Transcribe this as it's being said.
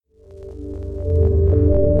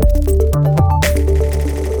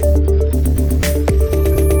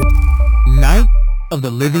of the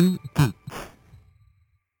living geek.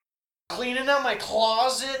 Cleaning out my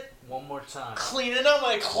closet. One more time. Cleaning out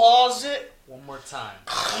my closet. One more time.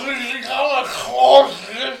 Cleaning out my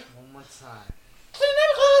closet. One more time. Cleaning out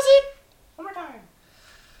my closet. One more time.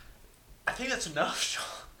 I think that's enough, Sean.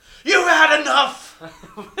 You've had enough!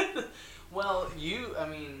 Well, yeah.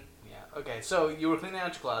 Okay, so you were cleaning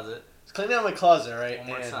out your closet. Cleaning out my closet, right? One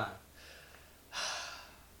more time.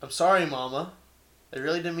 I'm sorry, Mama. I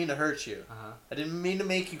really didn't mean to hurt you. Uh-huh. I didn't mean to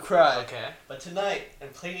make you cry. Okay. But tonight, I'm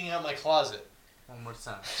cleaning out my closet. One more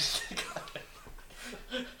time.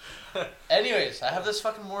 Anyways, I have this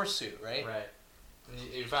fucking Morse suit, right? Right.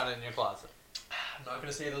 You found it in your closet. I'm not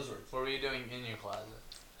gonna say those words. What were you doing in your closet?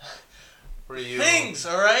 Were you Things,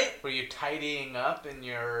 alright? Were you tidying up in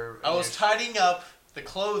your... I was tidying up the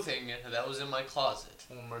clothing that was in my closet.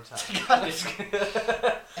 One more time.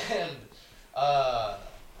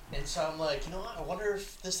 And so I'm like, you know what? I wonder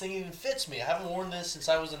if this thing even fits me. I haven't worn this since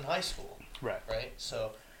I was in high school. Right. Right?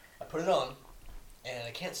 So I put it on, and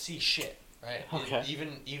I can't see shit. Right? Okay.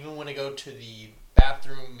 Even when I go to the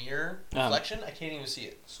bathroom mirror reflection, I can't even see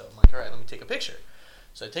it. So I'm like, all right, let me take a picture.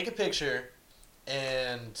 So I take a picture,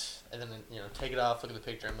 and then take it off, look at the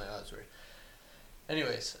picture, and my eyes weird.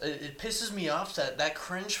 Anyways, it pisses me off that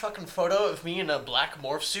cringe fucking photo of me in a black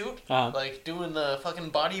morph suit, like doing the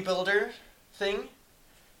fucking bodybuilder thing.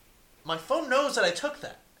 My phone knows that I took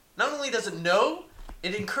that. Not only does it know,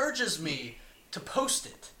 it encourages me to post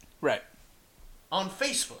it. Right. On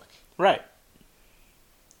Facebook. Right.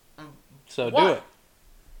 So why? do it.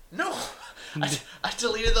 No. I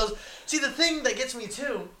deleted those. See, the thing that gets me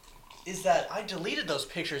too is that I deleted those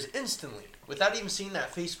pictures instantly without even seeing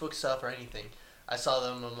that Facebook stuff or anything. I saw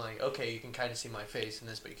them, I'm like, okay, you can kind of see my face in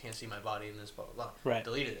this, but you can't see my body in this, blah, blah, blah. Right.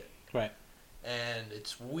 Deleted it. Right. And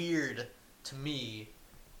it's weird to me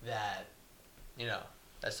that,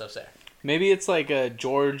 that stuff's there. Maybe it's like a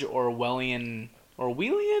George Orwellian...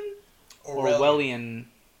 Orwellian?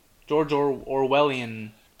 George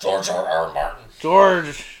Orwellian... George R. Martin.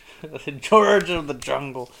 George of the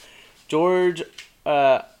Jungle. George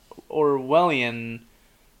Orwellian,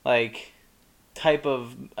 type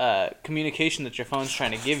of communication that your phone's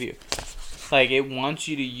trying to give you. Like, it wants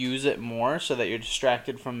you to use it more so that you're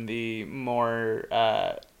distracted from the more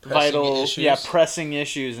pressing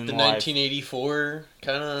issues in the life. 1984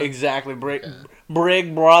 kind of... Exactly.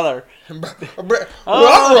 Brig Brother.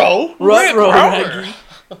 Ruh-roh.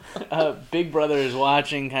 Big Brother is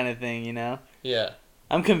watching kind of thing, Yeah.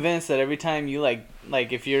 I'm convinced that every time you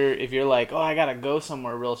if you're like, oh, I gotta go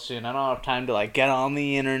somewhere real soon, I don't have time to get on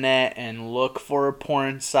the internet and look for a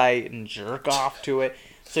porn site and jerk off to it.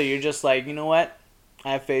 So you're just like, you know what?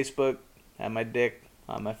 I have Facebook, I have my dick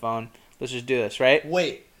on my phone. Let's just do this, right?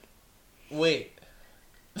 Wait.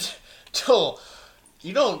 Joel,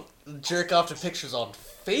 you don't jerk off to pictures on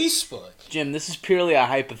Facebook. Jim, this is purely a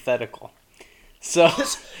hypothetical. So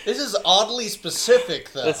this is oddly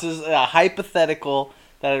specific, though. This is a hypothetical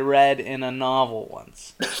that I read in a novel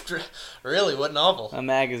once. Really? What novel? A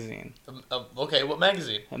magazine. Okay, what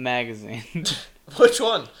magazine? A magazine. Which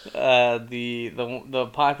one? The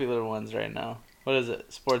popular ones right now. What is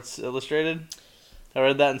it? Sports Illustrated? I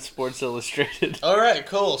read that in Sports Illustrated. All right,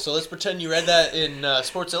 cool. So let's pretend you read that in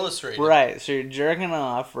Sports Illustrated. Right. So you're jerking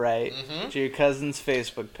off, right, mm-hmm. to your cousin's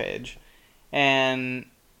Facebook page, and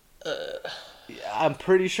I'm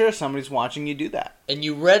pretty sure somebody's watching you do that. And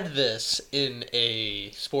you read this in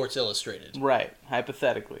a Sports Illustrated. Right.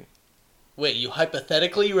 Hypothetically. Wait, you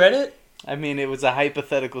hypothetically read it? I mean, it was a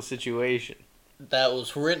hypothetical situation. That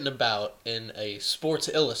was written about in a Sports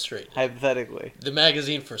Illustrated. Hypothetically. The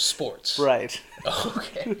magazine for sports. Right.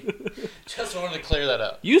 Okay. Just wanted to clear that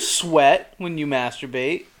up. You sweat when you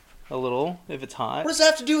masturbate a little, if it's hot. What does that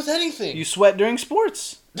have to do with anything? You sweat during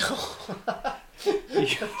sports.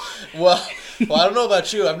 Well, I don't know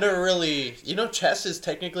about you. I've never really... chess is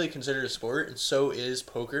technically considered a sport, and so is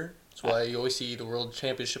poker. That's why you always see the World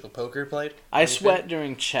Championship of Poker played. I sweat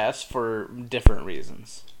during chess for different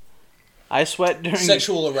reasons. I sweat during...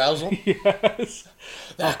 Sexual arousal? Yes.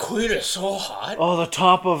 That queen is so hot. Oh, the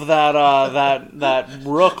top of that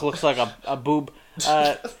rook looks like a boob.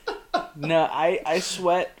 No, I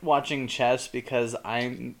sweat watching chess because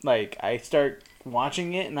I start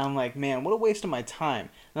watching it and I'm like, man, what a waste of my time.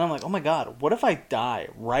 And I'm like, oh my god, what if I die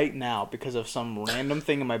right now because of some random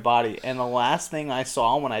thing in my body? And the last thing I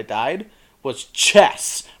saw when I died was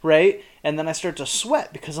chess, right? And then I start to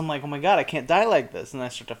sweat because I'm like, oh my god, I can't die like this. And I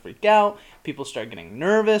start to freak out. People start getting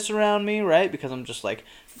nervous around me, right? Because I'm just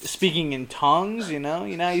speaking in tongues, You know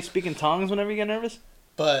how you speak in tongues whenever you get nervous?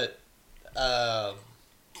 But,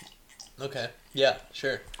 okay. Yeah,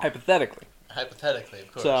 sure. Hypothetically. Hypothetically,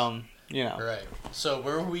 of course. So, you know. Right. So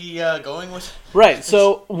where are we going with? Right.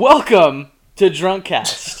 So welcome to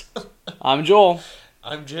Drunkcast. I'm Joel.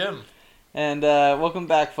 I'm Jim. And welcome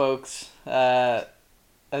back, folks. As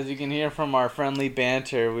you can hear from our friendly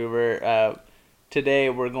banter, today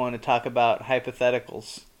we're going to talk about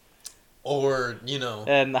hypotheticals. Or, you know.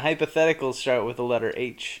 And the hypotheticals start with the letter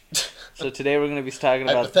H. So today we're going to be talking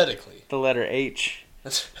about hypothetically. The letter H.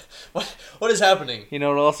 What is happening? You know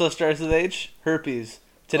what also starts with H? Herpes.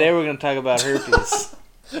 Today we're going to talk about herpes.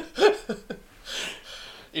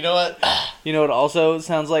 You know what? You know what also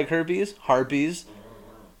sounds like herpes? Harpies.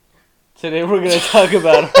 Today we're going to talk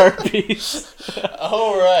about harpies.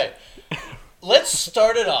 All right. Let's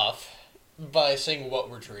start it off by saying what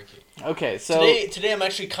we're drinking. Okay, so today I'm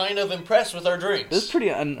actually kind of impressed with our drinks. This is pretty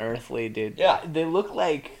unearthly, dude. Yeah. They look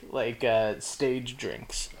like stage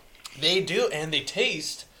drinks. They do, and they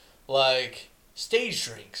taste like stage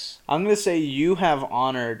drinks. I'm going to say you have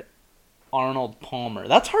honored Arnold Palmer.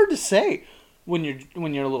 That's hard to say when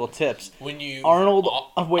you're a little tips. When you Arnold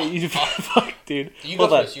wait, you fuck, dude. You go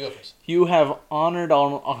first. You have honored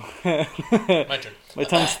Arnold. My turn. My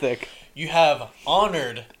tongue's thick. You have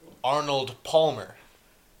honored Arnold Palmer.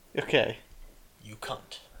 Okay. You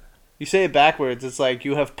cunt. You say it backwards. It's like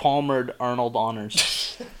you have palmered Arnold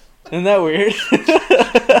honors. Isn't that weird?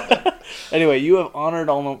 Anyway, you have honored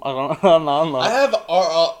Arnold. I have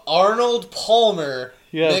Arnold Palmer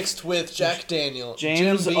Yes. mixed with Jack Daniel.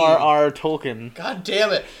 James Jim Beam. R.R. Tolkien. God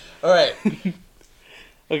damn it. All right.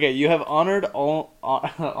 Okay, you have honored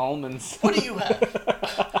almonds. What do you have?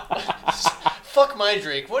 Fuck my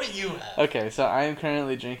drink. What do you have? Okay, so I am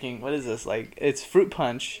currently drinking, what is this? Like, it's fruit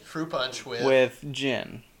punch. Fruit punch with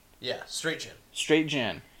gin. Yeah, straight gin. Straight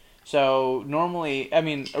gin. So,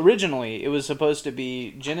 originally, it was supposed to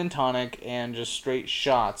be gin and tonic and just straight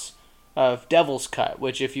shots of Devil's Cut,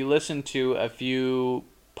 which if you listen to a few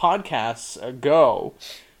podcasts ago,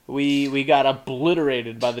 we got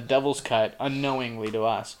obliterated by the Devil's Cut unknowingly to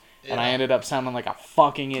us. Yeah. And I ended up sounding like a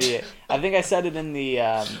fucking idiot. I think I said it in the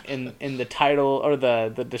in the title or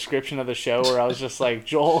the description of the show where I was just like,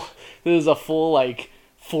 Joel, this is a full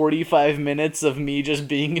 45 minutes of me just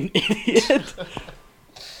being an idiot.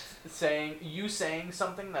 saying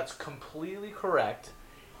something that's completely correct.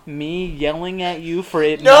 Me yelling at you for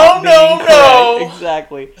it not being correct. No.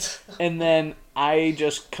 Exactly. And then I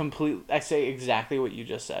say exactly what you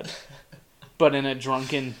just said. But in a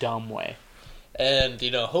drunken, dumb way. And,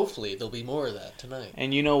 hopefully there'll be more of that tonight.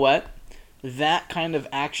 And you know what? That kind of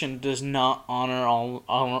action does not honor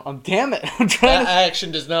all damn it.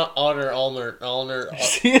 Action does not honor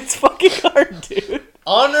See, it's fucking hard, dude.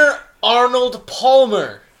 Honor Arnold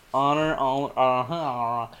Palmer.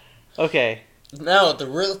 Okay. Now, the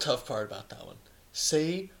real tough part about that one.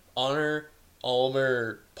 Say honor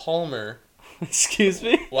Palmer. Excuse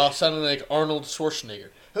me? While sounding like Arnold Schwarzenegger.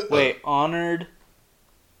 Wait, honored...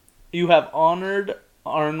 You have honored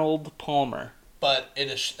Arnold Palmer. But in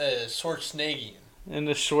a Schwarzeneggian. In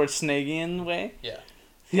a Schwarzeneggian way? Yeah.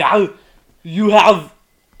 Yeah, you have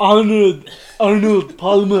honored Arnold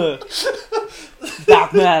Palmer.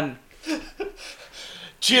 Batman.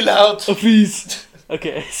 Chill out. Please.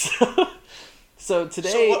 Okay, so today...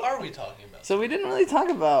 So what are we talking about? So we didn't really talk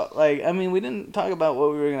about, we didn't talk about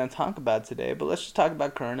what we were going to talk about today, but let's just talk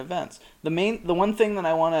about current events. The one thing that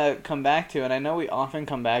I want to come back to, and I know we often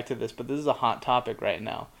come back to this, but this is a hot topic right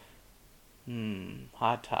now.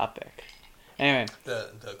 Hot topic. Anyway.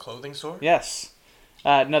 The clothing store? Yes.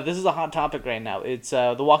 No, this is a hot topic right now. It's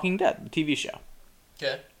The Walking Dead, the TV show.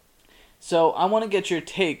 Okay. So I want to get your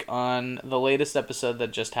take on the latest episode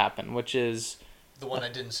that just happened, which is... The one I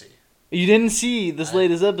didn't see. You didn't see this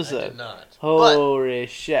latest episode? I did not. Holy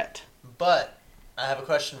shit. But I have a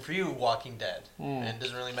question for you, Walking Dead. And it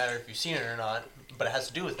doesn't really matter if you've seen it or not, but it has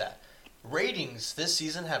to do with that. Ratings this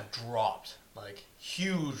season have dropped,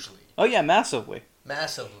 hugely. Oh yeah, massively.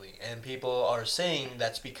 Massively. And people are saying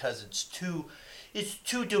that's because it's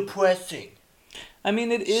too depressing. I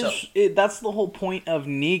mean, it is. That's the whole point of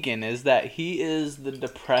Negan, is that he is the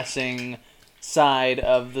depressing side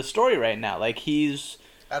of the story right now. He's...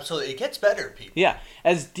 Absolutely. It gets better, people. Yeah.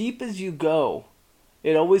 As deep as you go,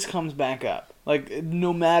 it always comes back up.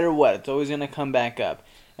 No matter what, it's always going to come back up.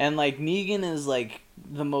 And, Negan is,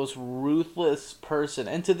 the most ruthless person.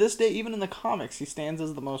 And to this day, even in the comics, he stands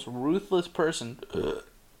as the most ruthless person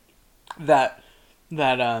that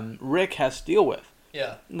Rick has to deal with.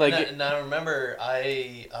 Yeah. And I remember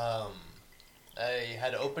I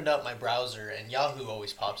had opened up my browser, and Yahoo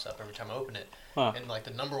always pops up every time I open it. Huh. And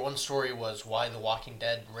the number one story was why The Walking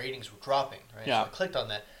Dead ratings were dropping, right? Yeah. So I clicked on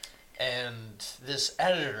that, and this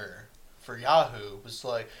editor for Yahoo was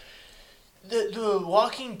like, The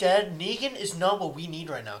Walking Dead Negan is not what we need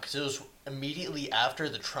right now, because it was immediately after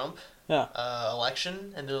the Trump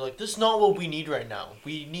election, and they're like, this is not what we need right now.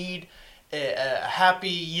 We need a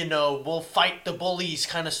happy, we'll fight the bullies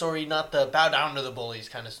kind of story, not the bow down to the bullies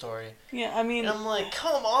kind of story. Yeah, I mean... And I'm like,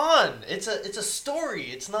 come on! It's a story.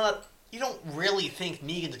 It's not... You don't really think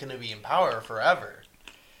Negan's going to be in power forever.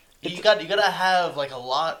 You gotta have, like, a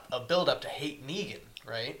lot of build-up to hate Negan,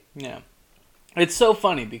 right? Yeah. It's so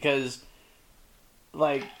funny, because...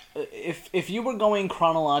 Like, if you were going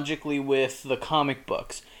chronologically with the comic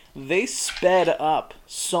books, they sped up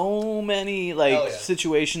so many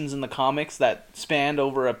situations in the comics that spanned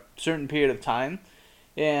over a certain period of time,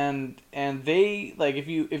 and they, like, if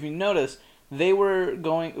you notice, they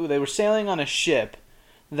were sailing on a ship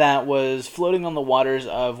that was floating on the waters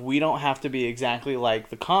of, we don't have to be exactly like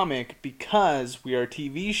the comic because we are a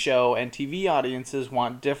TV show and TV audiences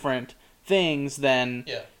want different things than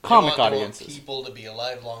comic audiences. They want people to be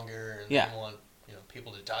alive longer, and they want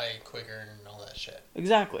people to die quicker and all that shit.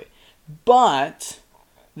 Exactly. But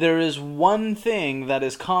there is one thing that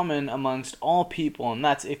is common amongst all people, and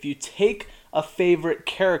that's if you take a favorite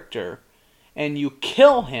character and you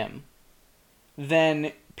kill him,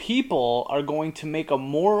 then people are going to make a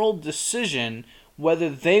moral decision whether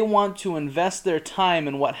they want to invest their time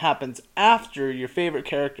in what happens after your favorite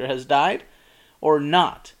character has died or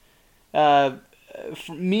not. For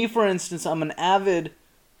me, for instance, I'm an avid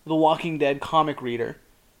The Walking Dead comic reader.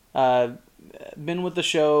 Been with the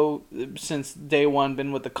show since day one,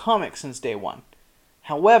 been with the comics since day one.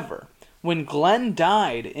 However, when Glenn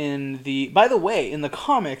died in the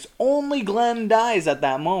comics, only Glenn dies at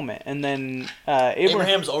that moment, and then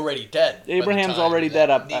Abraham's already dead. Abraham's already dead.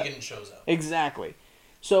 Negan shows up. Exactly.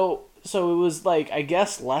 So it was, like, I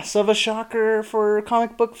guess less of a shocker for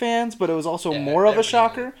comic book fans, but it was also more of a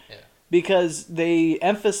shocker. Yeah. Because they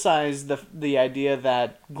emphasized the idea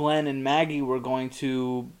that Glenn and Maggie were going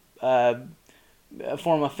to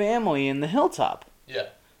form a family in the hilltop. Yeah.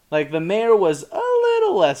 Like, the mayor was a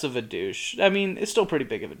little less of a douche. I mean, it's still pretty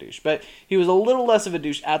big of a douche, but he was a little less of a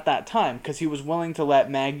douche at that time because he was willing to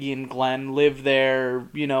let Maggie and Glenn live there,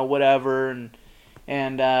 whatever,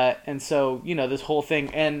 and so, this whole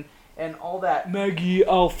thing and all that Maggie,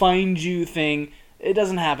 I'll find you thing, it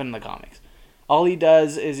doesn't happen in the comics. All he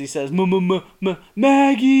does is he says,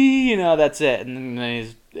 Maggie, that's it. And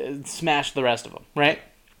then he's smashed the rest of them, right?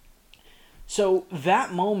 So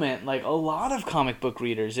that moment, like, a lot of comic book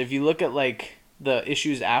readers, if you look at, like, the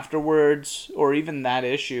issues afterwards, or even that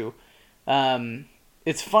issue,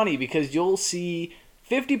 it's funny because you'll see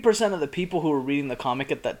 50% of the people who were reading the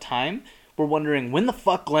comic at that time were wondering when the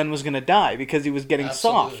fuck Glenn was going to die because he was getting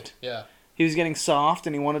soft. Yeah. He was getting soft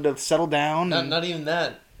and he wanted to settle down. Not even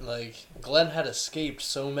that. Like, Glenn had escaped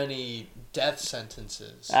so many death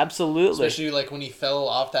sentences. Absolutely. Especially, like, when he fell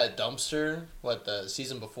off that dumpster, the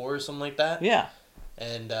season before or something like that? Yeah.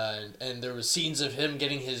 And there was scenes of him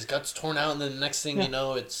getting his guts torn out, and then the next thing you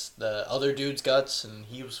know, it's the other dude's guts, and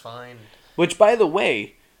he was fine. Which, by the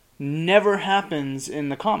way, never happens in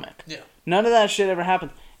the comic. Yeah. None of that shit ever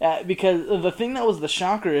happens. Because the thing that was the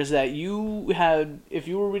shocker is that if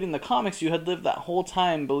you were reading the comics, you had lived that whole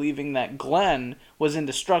time believing that Glenn was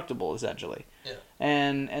indestructible, essentially. Yeah.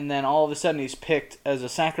 And then all of a sudden he's picked as a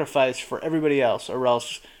sacrifice for everybody else, or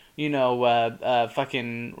else,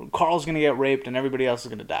 fucking Carl's gonna get raped and everybody else is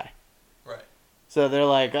gonna die. Right. So they're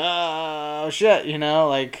like, oh, shit,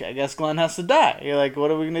 I guess Glenn has to die. You're like, what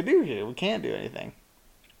are we gonna do here? We can't do anything.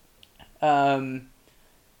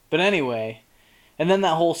 But anyway... And then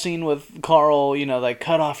that whole scene with Carl,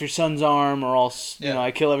 cut off your son's arm or else,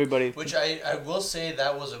 I kill everybody. Which I will say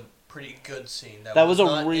that was a pretty good scene. That was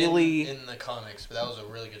not really... in the comics, but that was a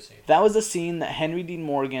really good scene. That was a scene that Henry Dean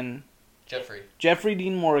Morgan... Jeffrey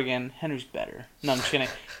Dean Morgan... Henry's better. No, I'm just kidding.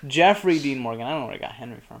 Jeffrey Dean Morgan. I don't know where I got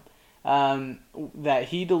Henry from. That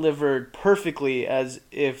he delivered perfectly as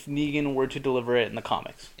if Negan were to deliver it in the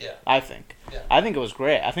comics. Yeah. I think. Yeah. I think it was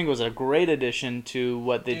great. I think it was a great addition to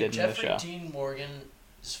what they did in the show. Jeffrey Dean Morgan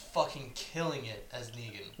is fucking killing it as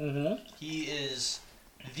Negan. Mm-hmm. He is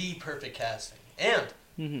the perfect casting. And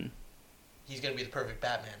he's going to be the perfect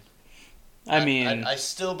Batman. I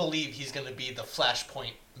still believe he's going to be the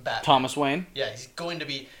Flashpoint Batman. Thomas Wayne? Yeah, he's going to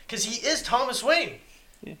be... Because he is Thomas Wayne.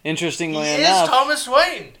 Interestingly enough, he is Thomas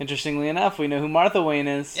Wayne. Interestingly enough, we know who Martha Wayne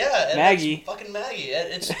is. Yeah, and Maggie. It's fucking Maggie.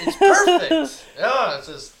 It's perfect. Yeah, it's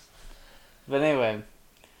just. But anyway,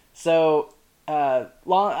 so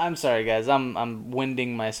I'm sorry, guys. I'm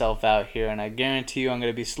winding myself out here, and I guarantee you, I'm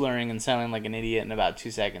going to be slurring and sounding like an idiot in about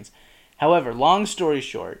 2 seconds. However, long story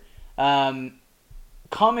short,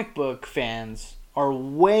 comic book fans are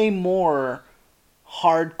way more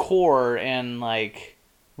hardcore and like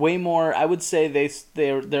way more. I would say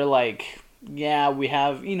they're like, yeah, we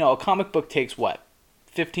have, a comic book takes what,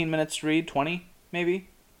 15 minutes to read, 20 maybe,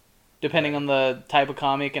 depending on the type of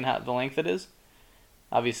comic and how the length it is.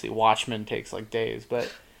 Obviously, Watchmen takes like days,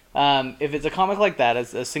 but if it's a comic like that,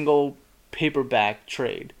 it's a single paperback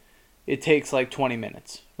trade, it takes like 20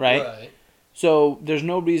 minutes, right? Right. So there's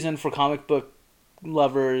no reason for comic book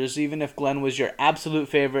lovers, even if Glenn was your absolute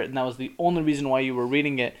favorite and that was the only reason why you were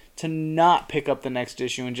reading it, to not pick up the next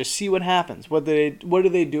issue and just see what happens. What do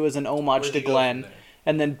they do as an homage to Glenn,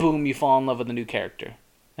 and then boom, you fall in love with a new character.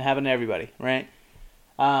 It happened to everybody, right?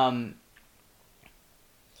 I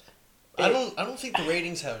don't think the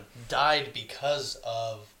ratings have died because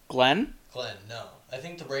of Glenn. No, I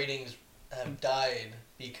think the ratings have died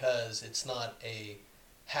because it's not a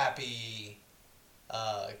happy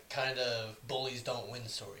kind of bullies don't win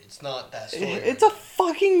story. It's not that story. It's a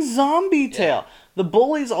fucking zombie tale. The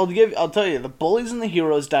bullies, I'll tell you, the bullies and the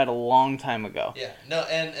heroes died a long time ago. Yeah, no,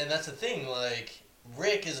 and that's the thing. Like,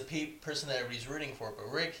 Rick is a person that everybody's rooting for, but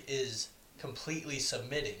Rick is completely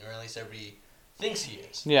submitting, or at least everybody thinks he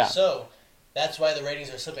is. Yeah. So that's why the ratings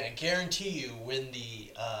are slipping. I guarantee you, when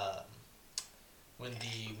the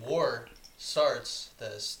war starts,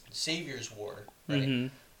 the Savior's War, right?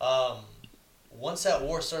 Mm-hmm. Once that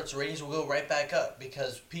war starts, the ratings will go right back up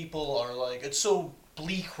because people are like, it's so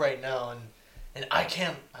bleak right now, and I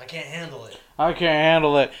can't handle it. I can't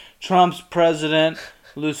handle it. Trump's president.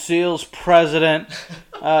 Lucille's president.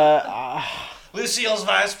 Lucille's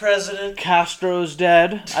vice president. Castro's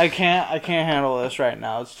dead. I can't handle this right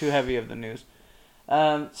now. It's too heavy of the news.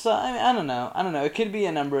 So I don't know. It could be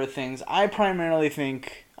a number of things. I primarily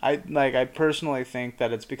think I personally think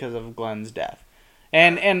that it's because of Glenn's death.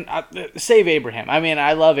 And save Abraham. I mean,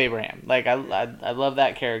 I love Abraham. Like I love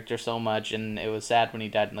that character so much, and it was sad when he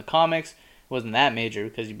died in the comics. It wasn't that major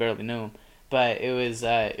because you barely knew him, but it was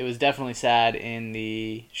definitely sad in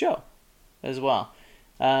the show as well.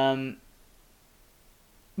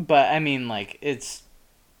 But I mean, like, it's,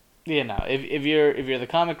 if you're the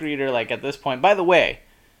comic reader, like, at this point. By the way,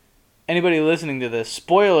 anybody listening to this,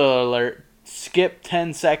 spoiler alert. Skip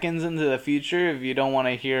 10 seconds into the future if you don't want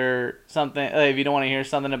to hear something. If you don't want to hear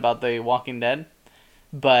something about The Walking Dead,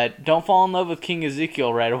 but don't fall in love with King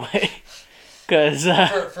Ezekiel right away, because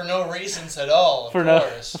for no reasons at all.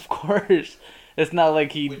 Of course, it's not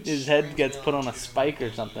like his head gets put on a spike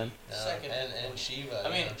or something. No, and Shiva. I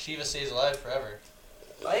mean, Shiva stays alive forever.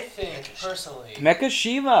 I think personally, Mecha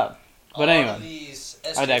Shiva. But anyway, these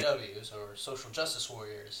SJWs or social justice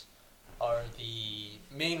warriors are the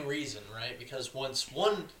main reason, right? Because once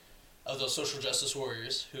one of those social justice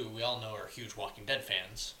warriors, who we all know are huge Walking Dead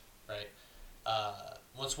fans, right?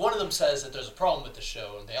 Once one of them says that there's a problem with the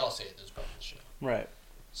show, and they all say that there's a problem with the show. Right.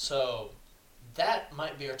 So that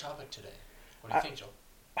might be our topic today. What do you think, Joel?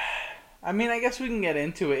 I mean, I guess we can get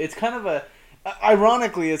into it. It's kind of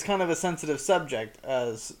ironically, it's kind of a sensitive subject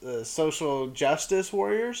as social justice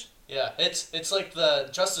warriors. Yeah, it's like the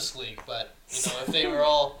Justice League, but if they were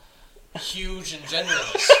all huge and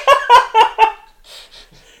genderless.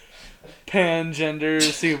 Pangender,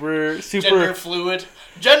 super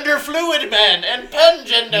gender fluid man and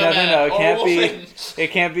pangender man. No, it can't be.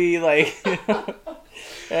 It can't be like. It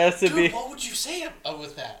has to be. What would you say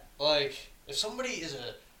with that? Like, if somebody is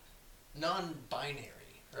a non-binary,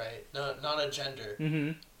 right? Not a gender,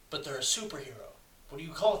 mm-hmm. but they're a superhero. What do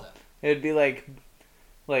you call them? It'd be like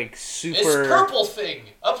super. It's purple thing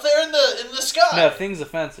up there in the sky. No, thing's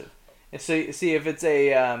offensive. So see, if it's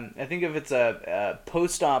I think if it's a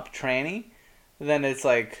post-op tranny, then it's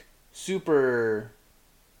like super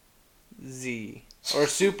Z or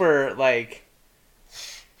super like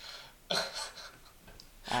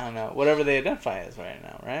I don't know, whatever they identify as right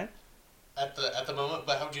now, right? At the moment,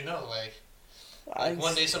 but how would you know? Like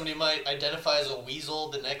one day somebody might identify as a weasel,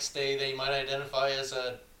 the next day they might identify as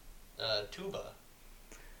a tuba.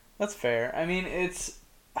 That's fair. I mean, it's.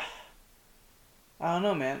 I don't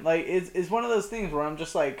know, man. Like, it's one of those things where I'm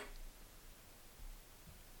just like,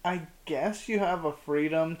 I guess you have a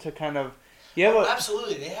freedom to kind of.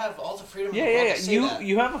 Absolutely, they have all the freedom. Yeah.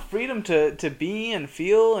 You have a freedom to be and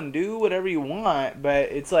feel and do whatever you want,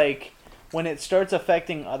 but it's like when it starts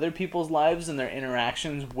affecting other people's lives and their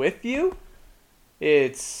interactions with you,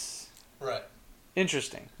 it's right.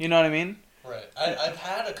 Interesting. You know what I mean? Right. I've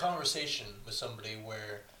had a conversation with somebody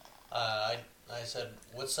where I said,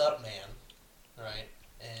 "What's up, man?" Right,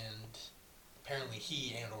 and apparently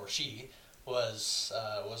he and or she was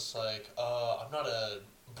like, "I'm not a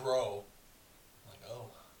bro." I'm like, "Oh,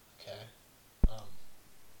 okay,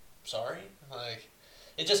 sorry." Like,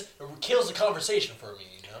 it just kills the conversation for me,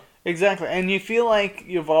 you know? Exactly. And you feel like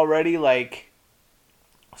you've already, like...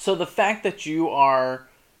 So the fact that you are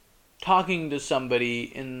talking to somebody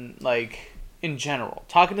in general,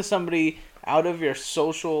 talking to somebody out of your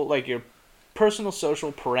social, like your personal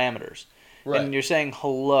social parameters, right. And you're saying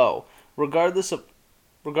hello, regardless of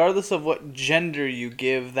what gender you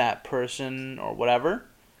give that person or whatever,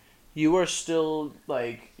 you are still,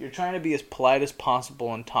 like, you're trying to be as polite as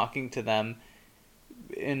possible and talking to them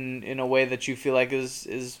in a way that you feel like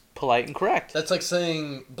is polite and correct. That's like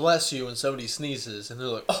saying bless you when somebody sneezes and they're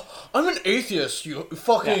like, oh, I'm an atheist, you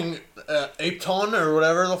fucking apeton or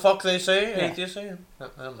whatever the fuck they say. Yeah. Atheist say?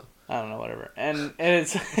 I don't know, whatever. And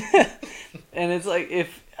it's and it's like,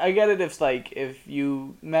 if I get it, if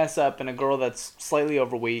you mess up and a girl that's slightly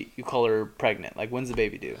overweight, you call her pregnant. Like, when's the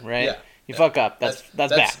baby due, right? Yeah. You fuck up. That's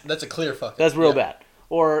bad. That's a clear fuck up. That's real bad.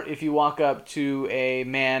 Or if you walk up to a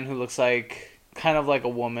man who looks like kind of like a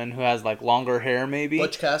woman who has like longer hair, maybe.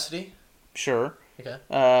 Butch Cassidy? Sure. Okay.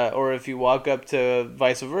 Or if you walk up to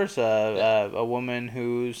vice versa, a woman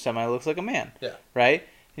who semi looks like a man. Yeah. Right?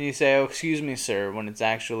 And you say, oh, excuse me, sir, when it's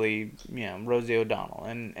actually, Rosie O'Donnell.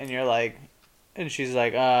 And you're like, and she's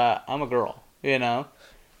like, I'm a girl, Right.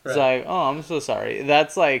 It's like, oh, I'm so sorry.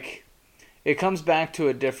 That's like, it comes back to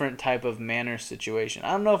a different type of manner situation.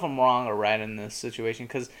 I don't know if I'm wrong or right in this situation,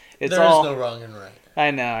 because it's there is no wrong and right. I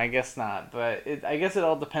know, I guess not, but I guess it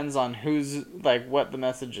all depends on who's, like, what the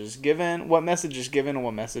message is given, and what message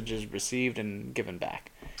is received and given back.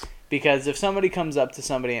 Because if somebody comes up to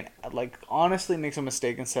somebody and, like, honestly makes a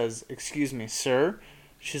mistake and says, excuse me, sir,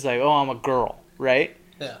 she's like, oh, I'm a girl, right?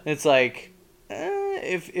 Yeah. It's like,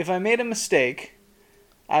 if I made a mistake,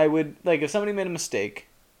 I would, like, if somebody made a mistake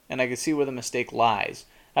and I could see where the mistake lies,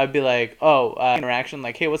 I'd be like, interaction,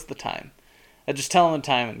 like, hey, what's the time? I'd just tell them the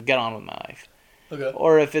time and get on with my life. Okay.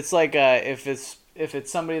 Or if it's like if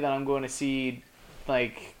it's somebody that I'm going to see,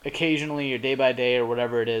 like, occasionally or day by day or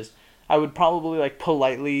whatever it is, I would probably, like,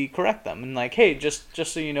 politely correct them and, like, hey, just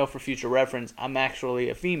so you know, for future reference, I'm actually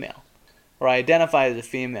a female, or I identify as a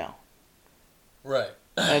female. Right.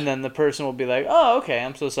 And then the person will be like, oh, okay,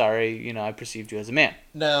 I'm so sorry, I perceived you as a man.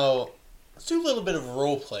 Now, let's do a little bit of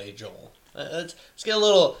role play, Joel. Let's get a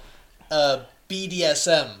little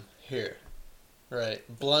BDSM here. Right.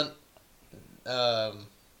 Blunt.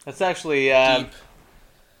 That's actually deep.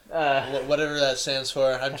 Whatever that stands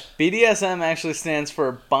for. BDSM actually stands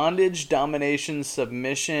for bondage, domination,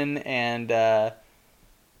 submission, and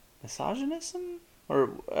misogynism, or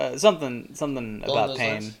something about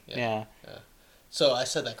pain. Lines? Yeah. So I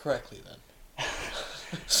said that correctly then.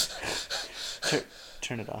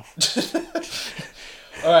 Turn it off.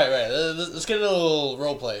 All right. Let's get a little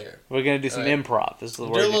role play here. We're gonna do some improv. This is the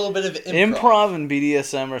word. Do a little bit of improv. Improv and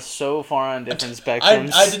BDSM are so far on different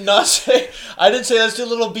spectrums. I didn't say let's do a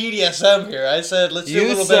little BDSM here. I said let's do a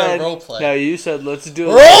little bit of role play. No, you said let's do.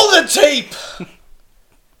 Roll the tape.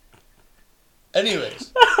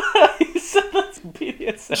 Anyways. You said let's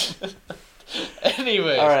BDSM.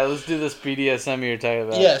 Anyways. All right, let's do this BDSM you're talking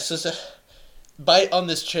about. Yes, it's a bite on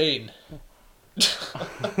this chain.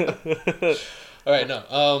 All right, no.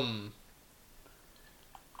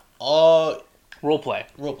 Role play.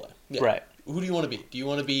 Yeah. Right. Who do you want to be? Do you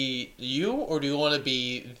want to be you, or do you want to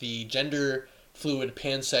be the gender fluid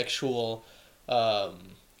pansexual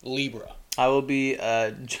Libra? I will be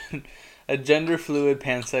a gender fluid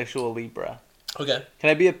pansexual Libra. Okay. Can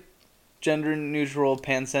I be a gender neutral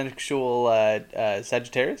pansexual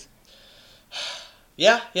Sagittarius?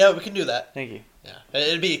 Yeah, we can do that. Thank you. Yeah,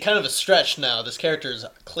 it'd be kind of a stretch now. This character is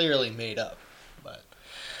clearly made up, but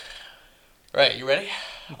right. You ready?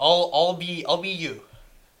 I'll be you,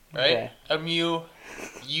 right? Okay. I'm you.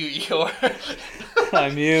 You're.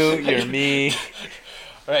 I'm you. You're me.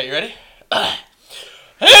 All right, you ready?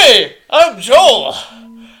 Hey, I'm Joel.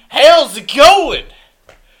 How's it going?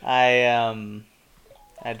 I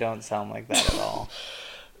don't sound like that at all.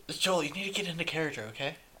 Joel, you need to get into character,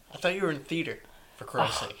 okay? I thought you were in theater, for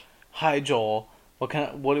Christ's sake. Hi, Joel. What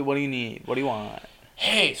do you need? What do you want?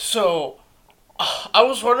 Hey, so I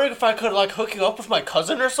was wondering if I could hook you up with my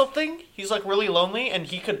cousin or something. He's really lonely and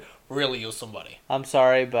he could really use somebody. I'm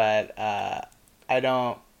sorry, but I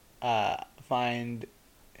don't find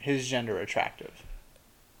his gender attractive.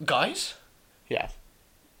 Guys? Yes.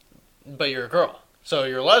 But you're a girl, so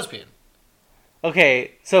you're a lesbian.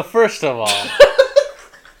 Okay, so first of all,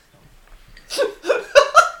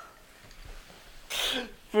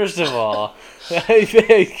 I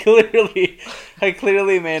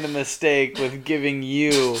clearly made a mistake with giving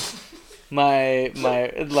you my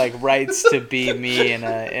rights to be me in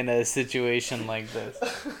a situation like this,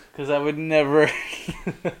 because I would never.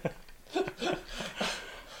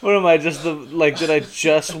 What am I, just did I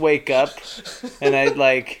just wake up and I,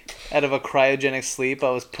 like, out of a cryogenic sleep, I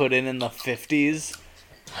was put in the 50s?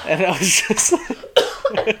 And I was just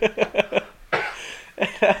like...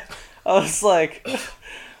 I was like,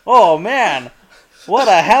 oh, man, what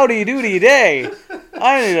a howdy-doody day.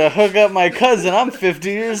 I need to hook up my cousin. I'm 50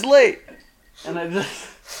 years late. And I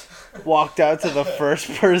just walked out to the first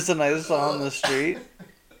person I saw on the street.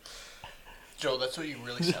 Joe, that's what you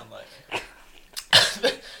really sound like.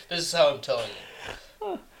 This is how I'm telling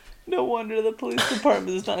you. No wonder the police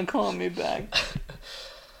department is not calling me back.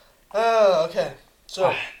 Oh, okay.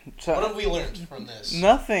 So, what have we learned from this?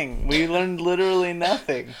 Nothing. We learned literally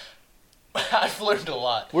nothing. I've learned a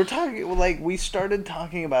lot. We started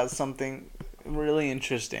talking about something really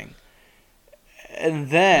interesting. And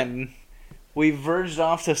then we verged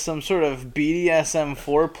off to some sort of BDSM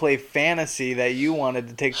foreplay fantasy that you wanted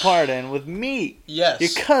to take part in with me. Yes.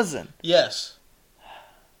 Your cousin. Yes.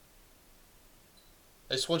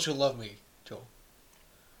 I just want you to love me, Joel.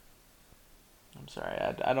 I'm sorry,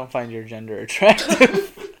 I don't find your gender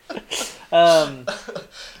attractive.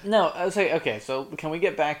 No, I was saying, okay, so can we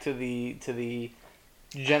get back to the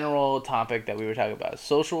general topic that we were talking about?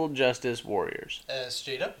 Social justice warriors.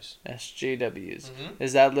 SJWs. SJWs. Mm-hmm.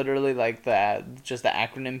 Is that literally like just the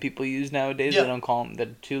acronym people use nowadays? Yeah. They don't call them,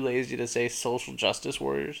 they're too lazy to say social justice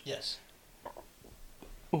warriors? Yes.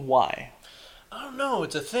 Why? I don't know,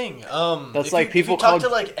 it's a thing. That's like people if you talk called... to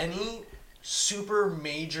like any super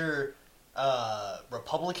major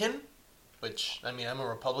Republican, which, I mean, I'm a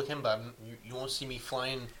Republican, but you won't see me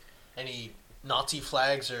flying any Nazi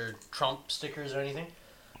flags or Trump stickers or anything.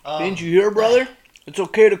 Didn't you hear, brother? It's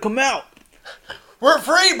okay to come out. We're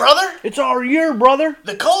free, brother! It's our year, brother!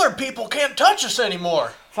 The colored people can't touch us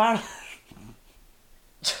anymore! Finally.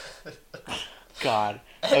 God.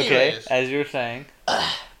 Anyways. Okay, as you were saying.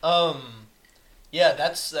 Yeah,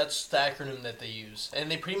 that's the acronym that they use.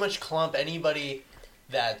 And they pretty much clump anybody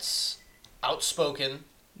that's outspoken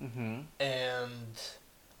and,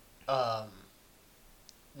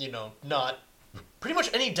 not... Pretty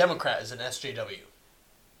much any Democrat is an SJW.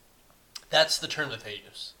 That's the term that they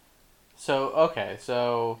use.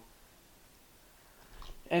 So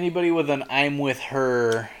anybody with an I'm with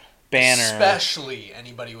her banner. Especially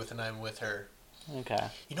anybody with an I'm with her. Okay.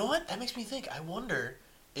 You know what? That makes me think. I wonder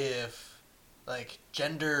if, like,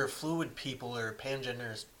 gender fluid people or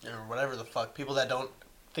pangenders or whatever the fuck, people that don't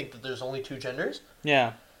think that there's only two genders.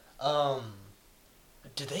 Yeah.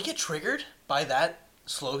 Did they get triggered by that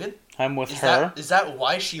slogan? I'm with her. Is that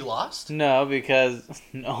why she lost? No, because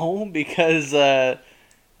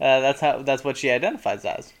that's what she identifies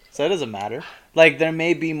as. So it doesn't matter. Like, there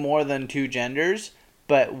may be more than two genders,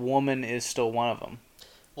 but woman is still one of them.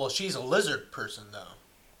 Well, she's a lizard person, though.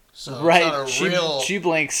 So right. It's not she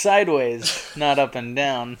blinks sideways, not up and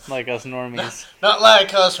down like us normies. Not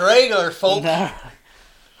like us regular folk. No.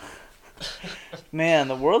 Man,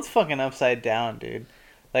 the world's fucking upside down, dude.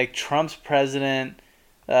 Like, Trump's president,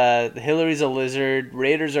 Hillary's a lizard,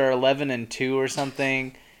 Raiders are 11-2 or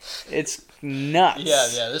something. It's nuts.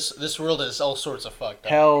 Yeah. This world is all sorts of fucked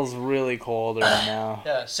up. Hell's really cold right now.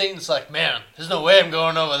 Yeah, Satan's like, man, there's no way I'm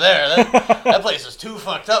going over there. That place is too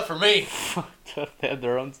fucked up for me. They have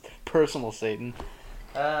their own personal Satan.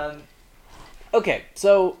 Okay,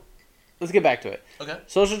 so let's get back to it. Okay.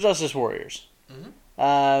 Social justice warriors. Mm-hmm.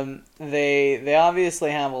 They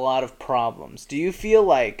obviously have a lot of problems. Do you feel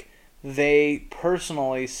like they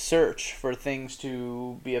personally search for things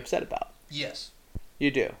to be upset about? Yes. You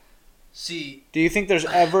do? See... Do you think there's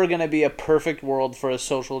ever going to be a perfect world for a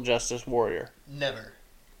social justice warrior? Never.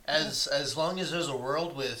 As long as there's a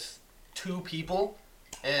world with two people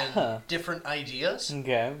and different ideas,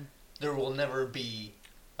 okay, there will never be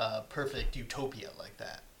a perfect utopia like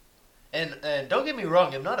that. And don't get me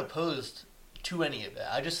wrong, I'm not opposed to any of it.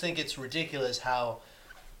 I just think it's ridiculous how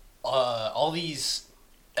all these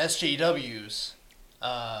SJWs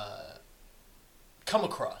come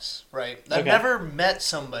across, right? I've never met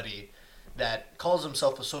somebody that calls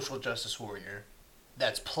himself a social justice warrior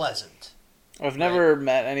that's pleasant. I've never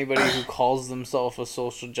met anybody who calls themselves a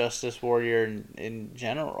social justice warrior in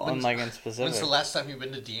general, in specific. When's the last time you've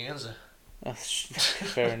been to De Anza?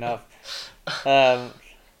 Fair enough.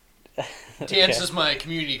 De Anza's my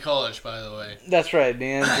community college, by the way. That's right. De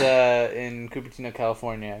Anza in Cupertino,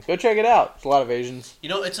 California. Go check it out. It's a lot of Asians. You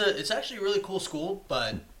know, it's actually a really cool school,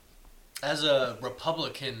 but as a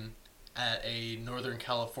Republican at a Northern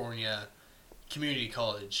California community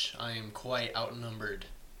college, I am quite outnumbered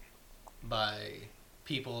by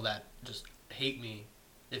people that just hate me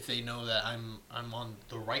if they know that I'm on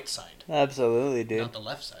the right side. Absolutely, dude. Not the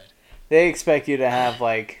left side. They expect you to have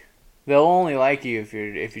They'll only like you if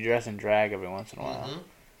you dress in drag every once in a while. Mm-hmm.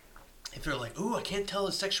 If they're like, ooh, I can't tell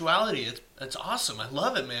his sexuality. It's awesome. I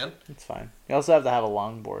love it, man. It's fine. You also have to have a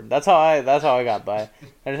longboard. That's how I got by.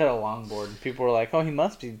 I just had a longboard, and people were like, "Oh, he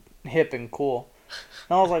must be hip and cool."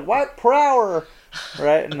 And I was like, "What per hour?"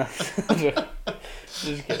 Right? No.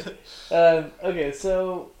 Just kidding. Okay,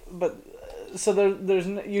 so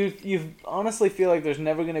you honestly feel like there's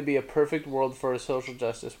never going to be a perfect world for a social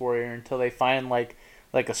justice warrior until they find like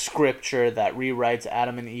a scripture that rewrites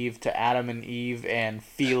Adam and Eve to Adam and Eve and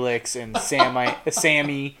Felix and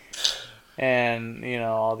Sammy and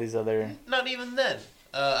all these other. Not even then.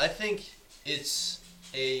 I think it's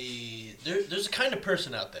there's a kind of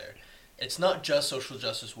person out there. It's not just social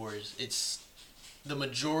justice warriors. It's the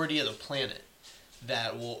majority of the planet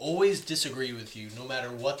that will always disagree with you, no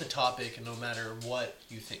matter what the topic and no matter what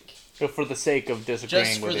you think. So for the sake of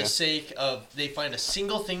disagreeing with you. Just for the sake of, they find a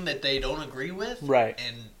single thing that they don't agree with, right?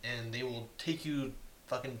 And they will take you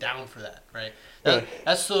fucking down for that, right? Right.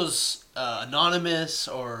 That's those anonymous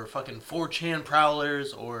or fucking 4chan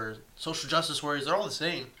prowlers or social justice warriors. They're all the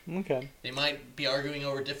same. Okay. They might be arguing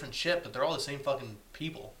over different shit, but they're all the same fucking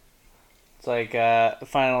people. It's like,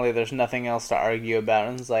 finally there's nothing else to argue about.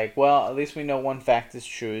 And it's like, well, at least we know one fact is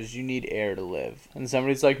true, is you need air to live. And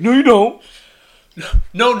somebody's like, no, you don't.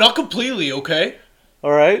 No, not completely, okay?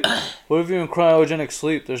 Alright? What if you're in cryogenic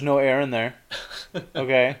sleep? There's no air in there.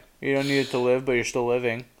 Okay? You don't need it to live, but you're still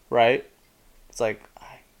living. Right? It's like...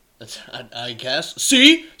 I guess.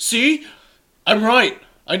 See? I'm right.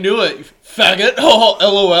 I knew it, you faggot. Oh,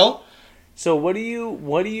 LOL. So what do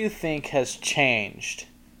you think has changed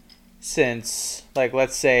since, like,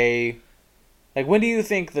 let's say, like, when do you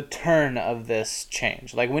think the turn of this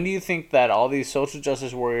changed? Like, when do you think that all these social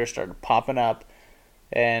justice warriors started popping up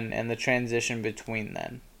and the transition between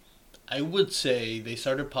then? I would say they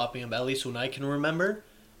started popping up, at least when I can remember,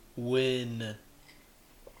 when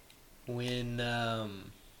I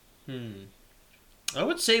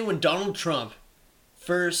would say when Donald Trump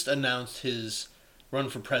first announced his run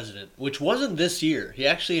for president, which wasn't this year. He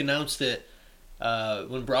actually announced it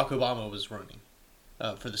when Barack Obama was running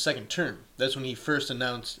for the second term. That's when he first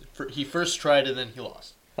announced. He first tried and then he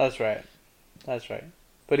lost. That's right.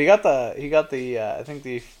 But he got the I think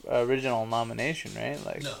the original nomination, right?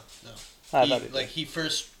 Like no.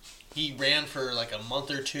 He ran for like a month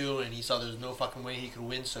or two and he saw there's no fucking way he could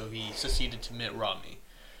win, so he seceded to Mitt Romney,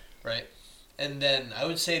 right? And then I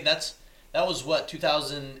would say that was what,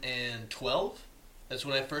 2012. That's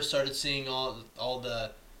when I first started seeing all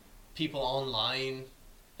the people online.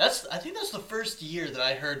 I think that's the first year that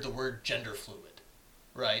I heard the word gender fluid,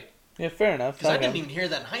 right? Yeah, fair enough. Because I didn't even hear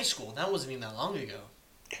that in high school. That wasn't even that long ago,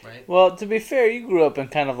 right? Well, to be fair, you grew up in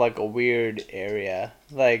kind of like a weird area.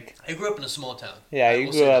 Like, I grew up in a small town. Yeah,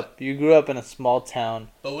 you grew up in a small town.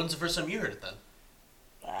 But when's the first time you heard it then?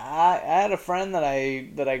 I had a friend that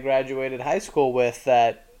I graduated high school with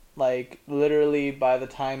that, like, literally by the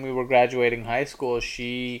time we were graduating high school,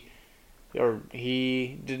 he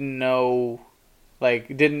didn't know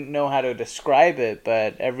how to describe it,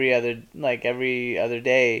 but every other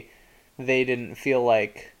day they didn't feel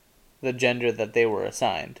like the gender that they were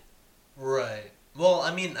assigned. Right. Well,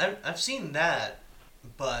 I mean, I've seen that,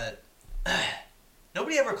 but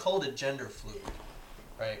nobody ever called it gender fluid,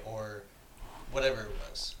 right? Or whatever it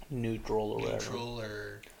was. Neutral or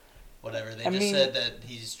whatever. They just said that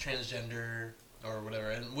he's transgender or whatever,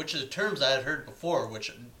 and which are terms I had heard before,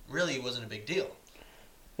 which really wasn't a big deal.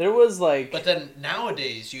 There was like... But then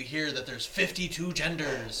nowadays you hear that there's 52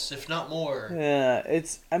 genders, if not more. Yeah,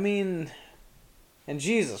 and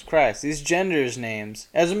Jesus Christ, these genders names.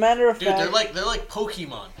 As a matter of fact... Dude, they're like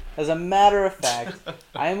Pokemon. As a matter of fact,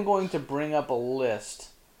 I am going to bring up a list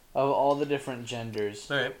of all the different genders.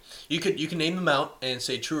 All right. You can name them out and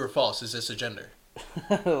say true or false. Is this a gender?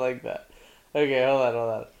 I like that. Okay, hold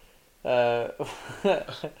on. That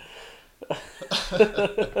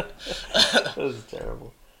was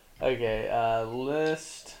terrible. Okay,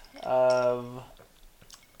 list of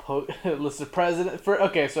president.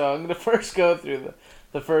 Okay, so I'm gonna first go through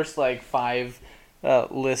the first like 5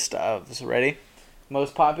 list ofs. Ready?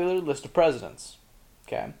 Most popular list of presidents.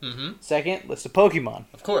 Okay. Mm-hmm. Second, list of Pokemon.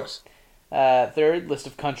 Of course. Third, list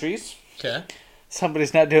of countries. Okay.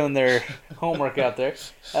 Somebody's not doing their homework out there.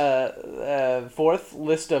 Fourth,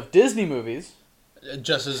 list of Disney movies.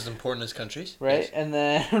 Just as important as countries. Right? Yes. And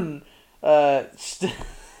then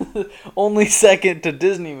only second to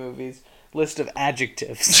Disney movies, list of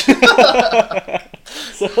adjectives.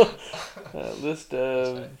 So, list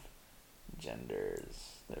of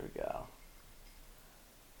genders. There we go.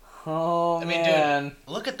 Oh, man. Dude,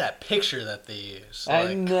 look at that picture that they use.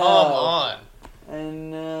 I know. Come on. I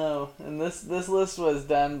know. And this list was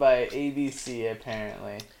done by ABC,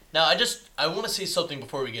 apparently. Now, I want to say something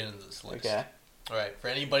before we get into this list. Okay. All right, for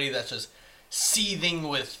anybody that's just seething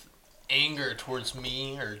with anger towards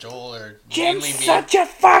me or Joel or Jim's mainly me, such a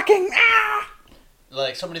fucking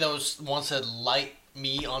like somebody that wants to light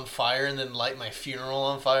me on fire and then light my funeral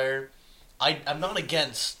on fire. I'm not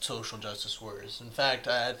against social justice warriors. In fact,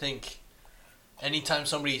 I think anytime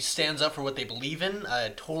somebody stands up for what they believe in,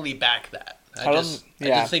 I totally back that. I just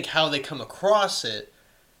think how they come across it,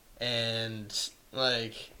 and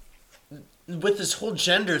like with this whole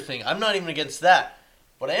gender thing, I'm not even against that.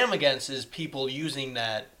 What I am against is people using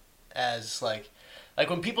that as like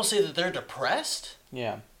when people say that they're depressed.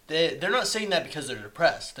 Yeah. They're not saying that because they're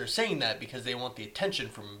depressed. They're saying that because they want the attention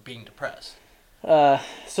from being depressed.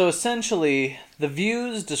 So essentially, the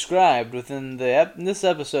views described within this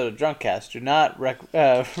episode of Drunkcast do not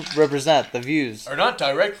represent the views. Are not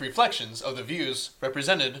direct reflections of the views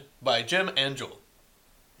represented by Jim and Joel.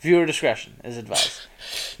 Viewer discretion is advised.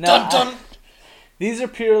 Now, dun dun! These are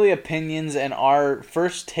purely opinions and our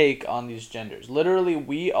first take on these genders. Literally,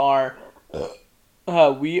 we're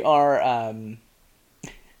farmers.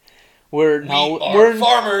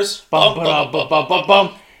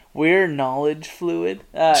 We're knowledge fluid.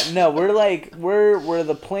 No, we're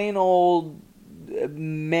the plain old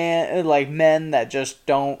men that just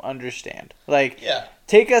don't understand. Like, yeah.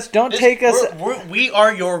 Take us. We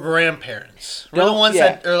are your grandparents. We're the ones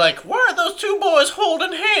that are like, why are those two boys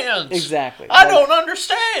holding hands? Exactly. I don't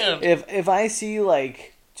understand. If I see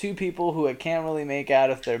like two people who I can't really make out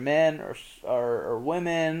if they're men or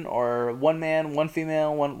women or one man, one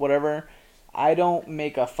female, one whatever, I don't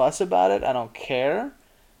make a fuss about it. I don't care.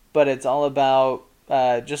 But it's all about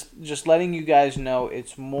just letting you guys know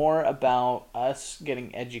it's more about us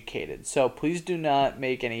getting educated. So please do not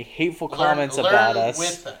make any hateful comments about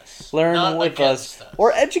us. Learn with us.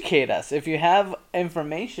 Or educate us. If you have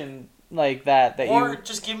information like that or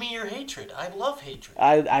just give me your hatred. I love hatred.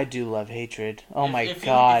 I do love hatred. Oh my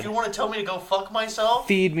God. If you want to tell me to go fuck myself,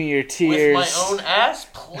 feed me your tears. With my own ass,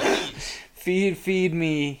 please. feed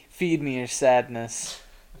me your sadness.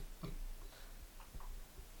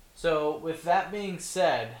 So, with that being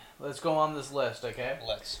said, let's go on this list, okay?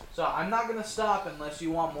 Let's. So, I'm not going to stop unless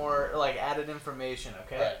you want more, like, added information,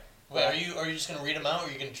 okay? Right. Wait, are you just going to read them out, or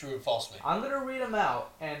are you going to true or false me? I'm going to read them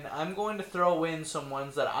out, and I'm going to throw in some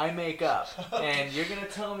ones that I make up. And you're going to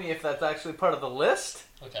tell me if that's actually part of the list.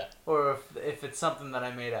 Okay. Or if it's something that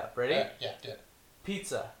I made up. Ready? Yeah, do it.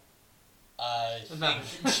 Pizza. I think...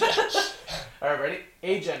 All right, ready?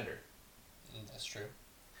 Agender. That's true.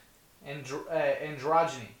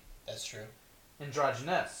 Androgyny. That's true.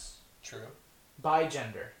 Androgynous. True.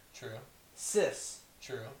 Bigender. True. Cis.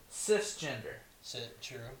 True. Cisgender.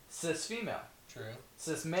 True. Cis female. True.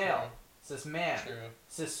 Cis male. True. Cis man. True.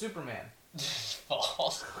 Cis Superman.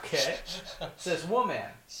 False. Okay. Cis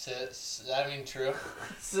woman. True.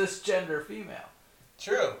 Cisgender female.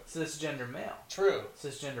 True. Cisgender male. True.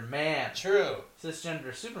 Cisgender man. True.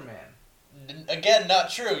 Cisgender Superman. Again, not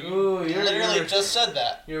true. You literally just said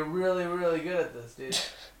that. You're really, really good at this, dude.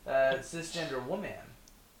 Cisgender woman.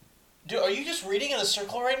 Dude, are you just reading in a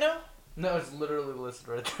circle right now? No, it's literally listed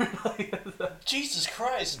right there. Jesus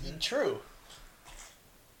Christ, true.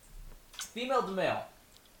 Female to male.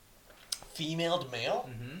 Female to male?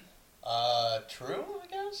 Mm-hmm. True, I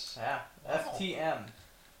guess? Yeah. Wow. FTM.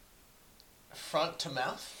 Front to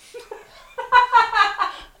mouth?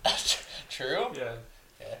 True? Yeah.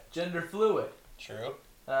 Yeah. Gender fluid. True.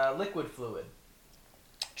 Liquid fluid.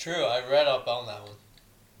 True, I read up on that one.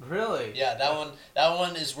 Really? Yeah, that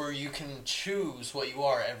one is where you can choose what you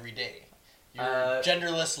are every day. You're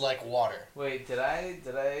genderless like water. Wait, did I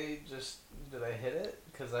hit it?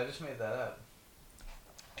 Because I just made that up.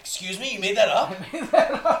 Excuse me, you made that up? I made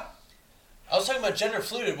that up. I was talking about gender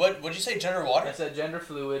fluid. What'd you say? Gender water? I said gender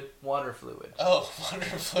fluid, water fluid. Oh, water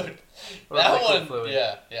fluid. Or that one. Fluid.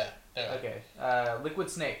 Yeah. Okay. Liquid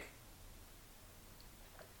snake.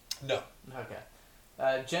 No. Okay.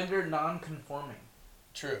 Gender non-conforming.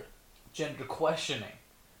 True. Gender questioning.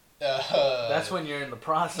 That's when you're in the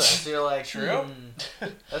process. You're like, true.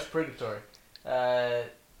 That's purgatory.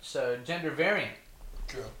 So gender variant.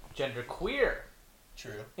 True. Gender queer.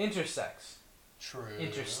 True. Intersex. True.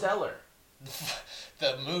 Interstellar.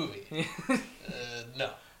 The movie. No.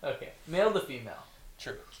 Okay. Male to female.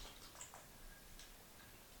 True.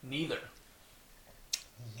 Neither.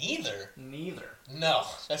 Neither? No,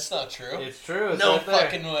 that's not true. It's true. It's no right there.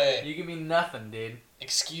 fucking way. You give me nothing, dude.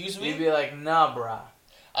 Excuse me? You'd be like, nah, brah.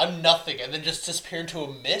 I'm nothing, and then just disappear into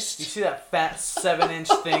a mist? You see that fat 7-inch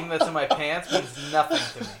thing that's in my pants? Means nothing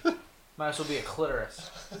to me. Might as well be a clitoris.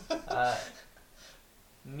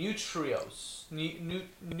 Neutrios.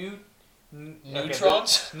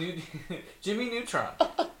 Neutrons? Okay, Jimmy Neutron.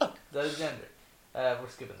 That is gender. We're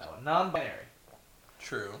skipping that one. Non-binary.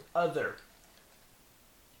 True. Other.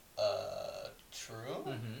 True?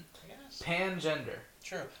 Mm-hmm. I guess. Pangender.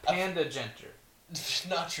 True. Panda gender.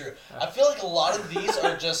 Not true. I feel like a lot of these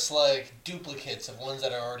are just like duplicates of ones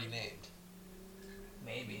that are already named.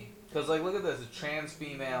 Maybe. Because, like, look at this. A trans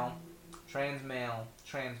female, trans male,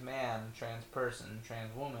 trans man, trans person,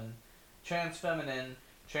 trans woman, trans feminine,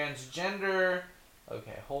 transgender.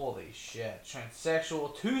 Okay, holy shit.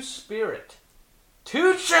 Transsexual, two-spirit.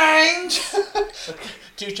 Two-Chainz! Okay.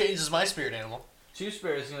 2 Chainz is my spirit animal.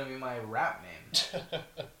 Two-Spirit is going to be my rap name. Say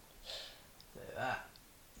that.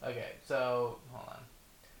 Okay, so, hold on.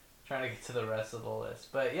 Trying to get to the rest of the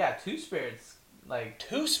list. But, yeah, Two-Spirit's, like...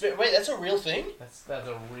 Two-Spirit? Wait, that's a real thing? That's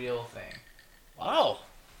a real thing. Wow.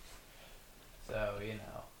 So, you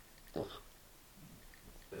know.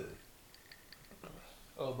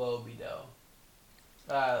 Obo-be-do.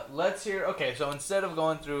 Let's hear... Okay, so instead of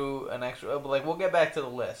going through an extra... Like, we'll get back to the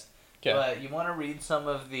list. Okay. But you want to read some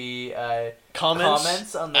of the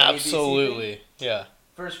comments on the Absolutely. ABC thing? Yeah.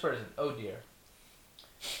 First person. Oh, dear.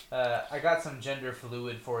 I got some gender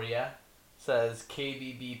fluid for ya. Says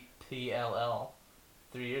KBBPLL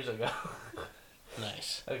 3 years ago.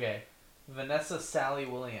 Nice. Okay. Vanessa Sally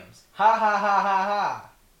Williams. Ha ha ha ha ha.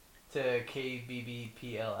 To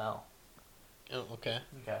KBBPLL. Oh, okay.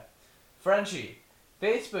 Okay. Frenchie.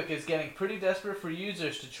 Facebook is getting pretty desperate for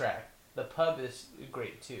users to track. The pub is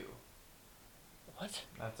great too. What?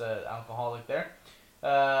 That's an alcoholic there.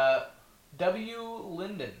 W.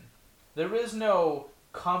 Linden. There is no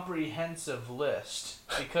comprehensive list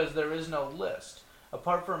because there is no list.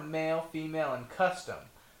 Apart from male, female, and custom.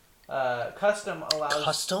 Custom allows...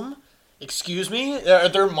 Custom? Excuse me? Are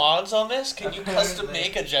there mods on this? Can you custom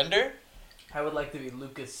make a gender? I would like to be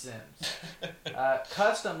Lucas Sims.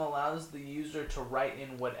 Custom allows the user to write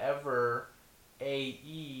in whatever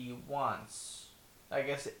AE wants. I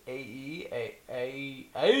guess AE?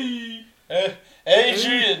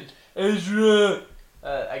 Adrian! Adrian!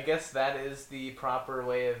 I guess that is the proper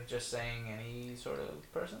way of just saying any sort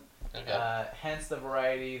of person. Okay. Hence the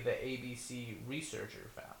variety the ABC researcher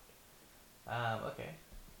found. Okay.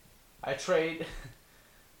 I trade...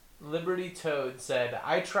 Liberty Toad said,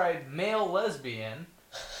 I tried male lesbian,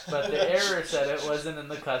 but the error said it wasn't in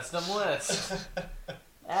the custom list.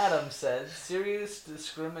 Adam said, serious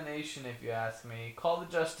discrimination if you ask me. Call the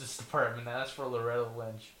Justice Department and ask for Loretta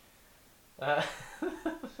Lynch.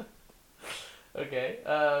 Okay.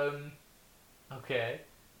 Okay.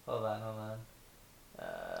 Hold on.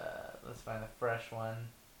 Let's find a fresh one.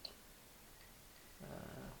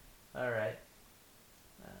 Alright.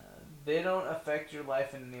 They don't affect your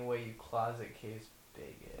life in any way, you closet case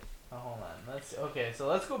bigot. Oh, hold on.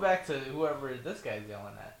 Let's go back to whoever this guy's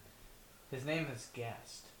yelling at. His name is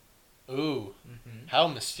Guest. Ooh. Mm-hmm. How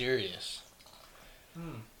mysterious.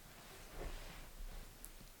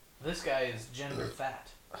 This guy is gender fat.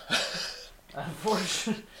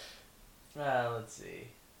 Unfortunately. Let's see.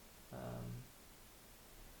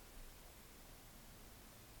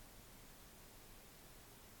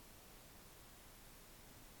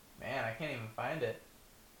 Man, I can't even find it.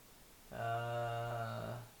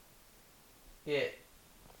 It.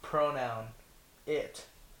 Pronoun. It.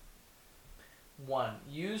 1.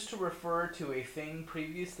 Used to refer to a thing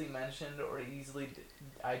previously mentioned or easily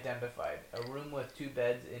identified. A room with 2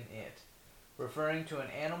 beds in it. Referring to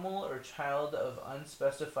an animal or child of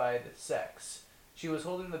unspecified sex. She was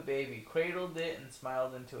holding the baby, cradled it, and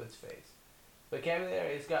smiled into its face.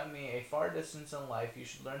 Vocabulary has gotten me a far distance in life. You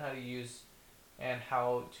should learn how to use and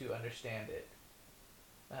how to understand it.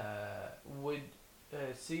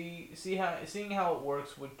 Seeing how it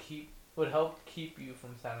works would help keep you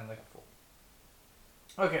from sounding like a fool.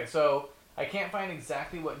 Okay, so I can't find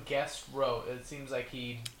exactly what Guest wrote. It seems like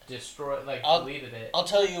he deleted it. I'll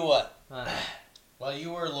tell you what. While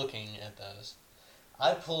you were looking at those,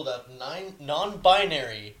 I pulled up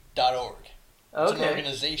nonbinary.org. It's an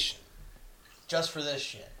organization just for this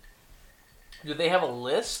shit. Do they have a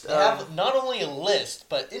list? They have not only a list,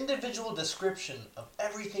 but individual description of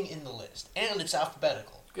everything in the list. And it's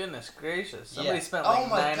alphabetical. Goodness gracious. Somebody spent 9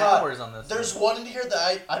 God. hours on this. There's one in here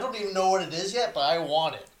that I don't even know what it is yet, but I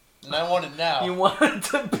want it. And I want it now. You want it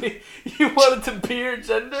to be your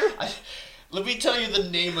gender? Let me tell you the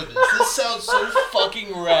name of this. This sounds so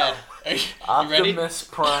fucking rad. Are you ready? Optimus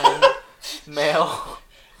Prime male.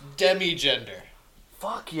 Demigender.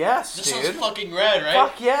 Fuck yes, this dude. This sounds fucking rad, right?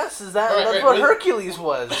 Fuck yes. That's what Hercules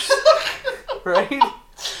was. Right?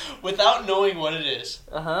 Without knowing what it is,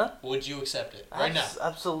 uh-huh. would you accept it right now?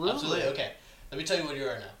 Absolutely. Absolutely. Okay. Let me tell you what you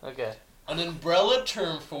are now. Okay. An umbrella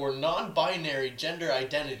term for non-binary gender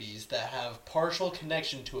identities that have partial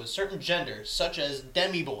connection to a certain gender, such as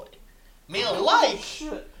demi-boy, male-like,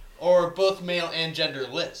 or both male and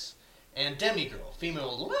genderless, and demi-girl,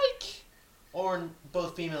 female-like, or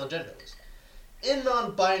both female and genderless. In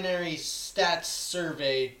Non-Binary Stats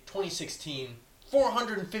Survey 2016,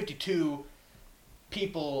 452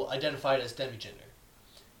 people identified as demigender.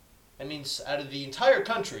 That means out of the entire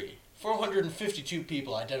country, 452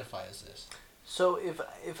 people identify as this. So if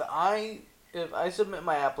I submit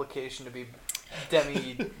my application to be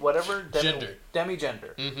demigender,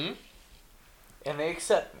 Mm-hmm. and they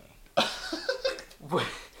accept me,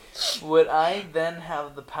 would I then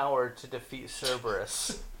have the power to defeat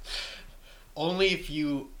Cerberus? Only if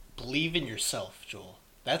you believe in yourself, Joel.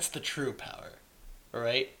 That's the true power.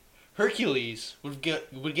 Alright? Hercules would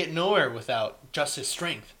get nowhere without just his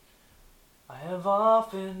strength. I have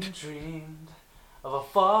often dreamed of a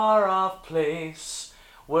far-off place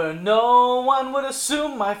where no one would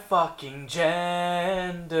assume my fucking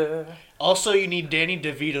gender. Also, you need Danny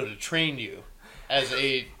DeVito to train you as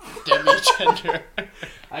a demigender.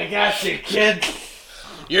 I got you, kid.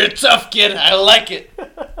 You're a tough kid. I like it.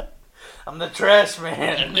 I'm the trash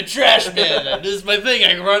man. I'm the trash man. This is my thing.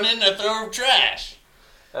 I run in, I throw trash.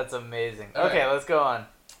 That's amazing. All okay, right. Let's go on.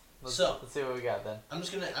 Let's see what we got then. I'm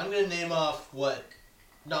gonna name off what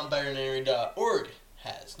nonbinary.org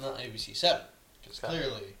has, not ABC7, because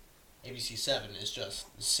clearly ABC7 is just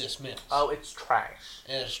cis males. Oh, it's trash.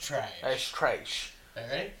 It's trash. It's trash. All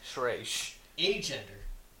right. Trash. Agender,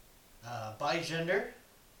 bigender,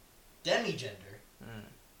 demigender,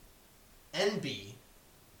 NB.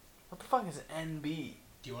 What the fuck is NB?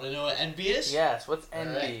 Do you want to know what NB is? Yes. What's All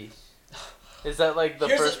NB? right. Is that like the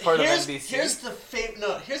first part of NBC?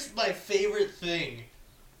 Here's my favorite thing.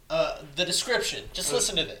 The description. Just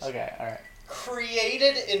listen to this. Okay, alright.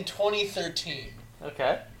 Created in 2013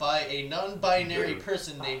 Okay. by a non-binary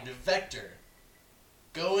person named Vector,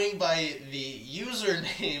 going by the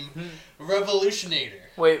username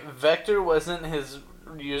Revolutionator. Wait, Vector wasn't his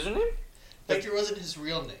username? Vector wasn't his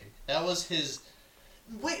real name. That was his...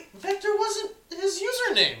 Wait, Vector wasn't his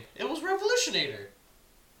username. It was Revolutionator.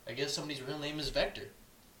 I guess somebody's real name is Vector.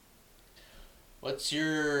 What's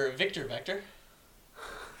your Vector?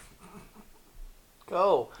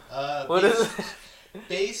 Go. What is it?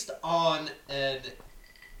 Based on an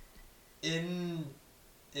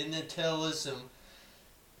initialism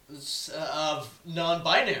of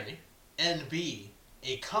non-binary, NB,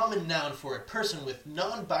 a common noun for a person with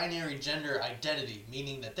non-binary gender identity,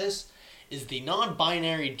 meaning that this is the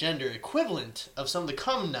non-binary gender equivalent of some of the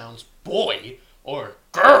common nouns boy or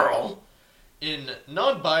girl in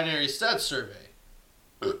non-binary stats survey.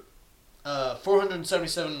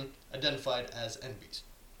 477 identified as NBs.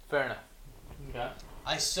 Fair enough. Okay.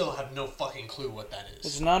 I still have no fucking clue what that is.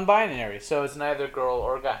 It's non-binary, so it's neither girl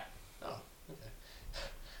or guy. Oh, okay.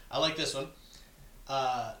 I like this one.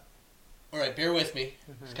 Alright, bear with me.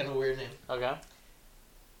 It's kind of a weird name. Okay.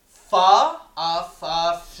 Fa-afafni.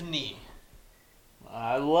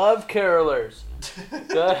 I love carolers.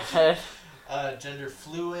 Go ahead. Gender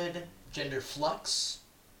fluid, gender flux,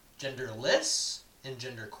 genderless, and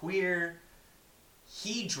gender queer.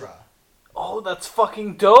 Hydra. Oh, that's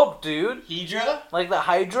fucking dope, dude. Hydra? Like the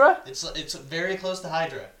Hydra? It's very close to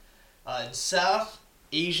Hydra. In South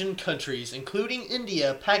Asian countries, including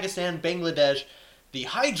India, Pakistan, Bangladesh, the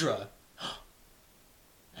Hydra...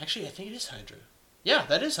 Actually, I think it is Hydra. Yeah,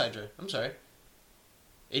 that is Hydra. I'm sorry.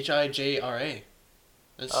 Hijra.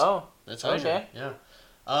 That's Hydra. Okay. Yeah.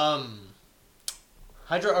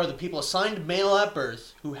 Hydra are the people assigned male at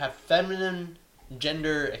birth who have feminine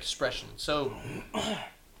gender expression. So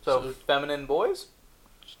feminine boys?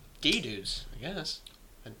 Gay dudes, I guess.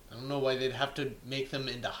 I don't know why they'd have to make them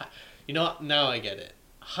into... You know what? Now I get it.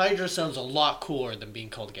 Hydra sounds a lot cooler than being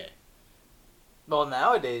called gay. Well,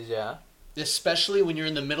 nowadays, yeah. Especially when you're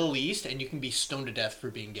in the Middle East and you can be stoned to death for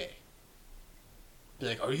being gay. Be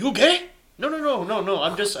like, are you gay? No,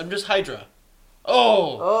 I'm just Hydra.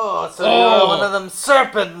 Oh, you're one of them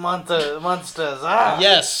serpent monsters, ah?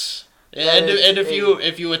 Yes. And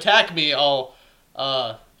if you attack me, I'll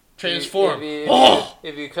transform.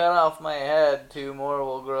 If you cut off my head, 2 more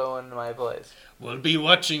will grow in my place. We'll be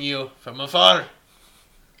watching you from afar.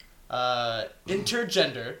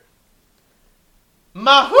 Intergender.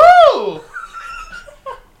 Mahoo!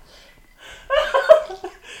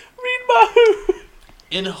 Read Mahoo!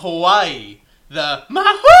 In Hawaii, the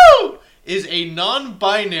Mahoo is a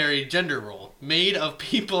non-binary gender role made of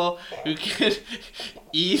people who can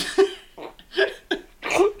either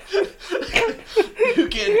You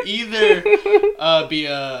can either be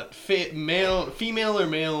a female or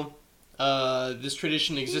male. This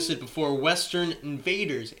tradition existed before Western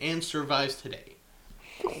invaders and survives today.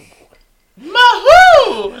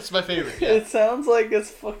 Mahoo! That's my favorite. Yeah. It sounds like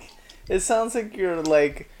It sounds like you're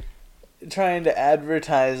like trying to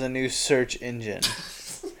advertise a new search engine.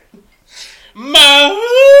 Mahoo!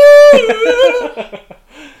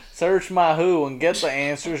 Search Mahoo and get the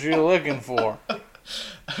answers you're looking for. All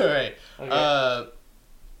right. Okay.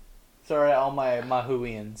 Sorry, all my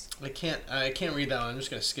Mahooians. I can't read that one. I'm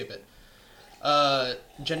just gonna skip it.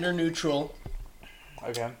 Gender neutral.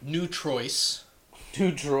 Okay. Neutrois.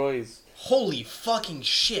 Neutrois. Holy fucking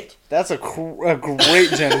shit. That's a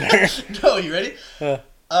great gender. No, you ready?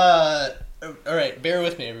 All right, bear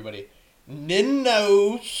with me, everybody.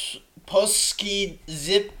 Ninnos Poski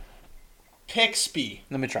Zip Pixby.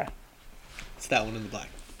 Let me try. It's that one in the black.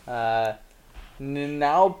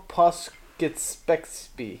 Ninau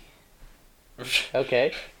Poskitspexby.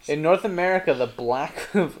 Okay. In North America, the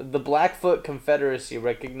Blackfoot Confederacy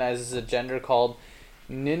recognizes a gender called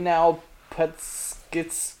Ninau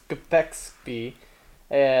Poskitspexby,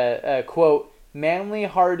 quote,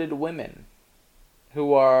 manly-hearted women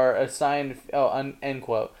who are assigned, end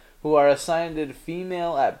quote, who are assigned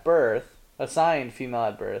female at birth,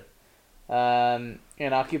 and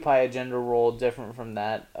occupy a gender role different from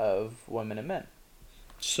that of women and men.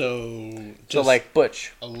 So like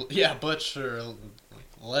Butch. Butch or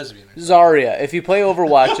lesbian. Zarya. If you play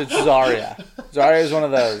Overwatch, it's Zarya. Zarya is one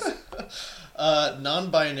of those.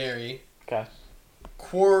 Non-binary. Okay.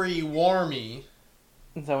 Quarry warmy.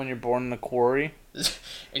 Is that when you're born in a quarry?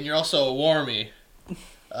 And you're also a warmy.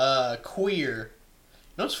 Queer.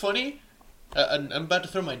 You know what's funny? I'm about to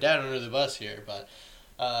throw my dad under the bus here, but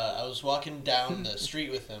I was walking down the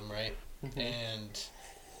street with him, right? Mm-hmm. And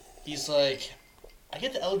he's like, I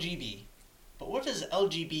get the LGB, but what does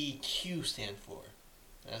LGBTQ stand for?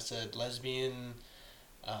 And I said lesbian,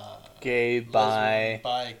 gay, bi,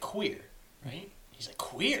 queer, right? He's like,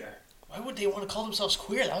 queer? Why would they want to call themselves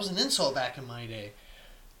queer? That was an insult back in my day.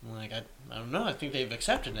 I'm like, I don't know. I think they've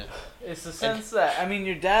accepted it. It's the sense that, I mean,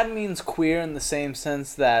 your dad means queer in the same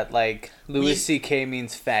sense that, like, Louis C.K.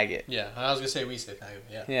 means faggot. Yeah, I was going to say we say faggot,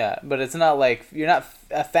 yeah. Yeah, but it's not like, you're not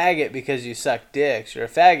a faggot because you suck dicks. You're a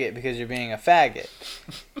faggot because you're being a faggot.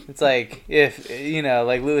 It's like, if,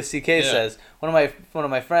 like Louis C.K. says, one of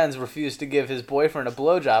my friends refused to give his boyfriend a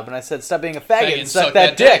blowjob, and I said, stop being a faggot and suck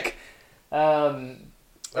that dick. Now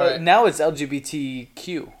it's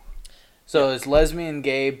LGBTQ. So it's lesbian,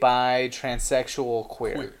 gay, bi, transsexual,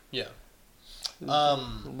 queer. Yeah.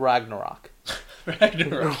 Ragnarok.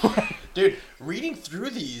 Dude, reading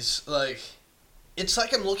through these, like, it's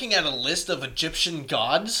like I'm looking at a list of Egyptian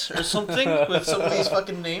gods or something with some of these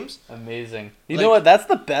fucking names. Amazing. You know what? That's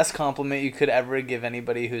the best compliment you could ever give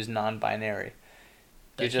anybody who's non-binary.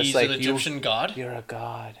 You're just he's like, an Egyptian god? You're a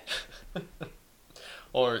god.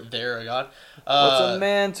 Or they're a god. What's a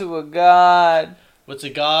man to a god? What's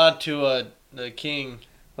a god to the king?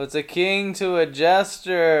 What's a king to a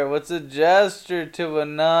jester? What's a jester to a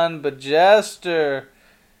non-bejester?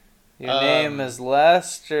 Your name is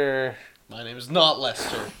Lester. My name is not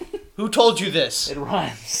Lester. Who told you this? It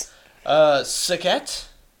rhymes. Saquette?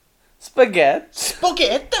 Spaghetti.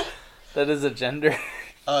 Spaghetti? That is a gender.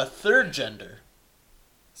 Third gender.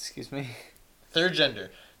 Excuse me? Third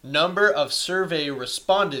gender. Number of survey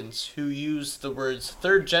respondents who use the words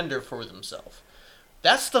third gender for themselves.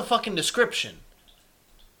 That's the fucking description.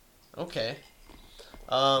 Okay.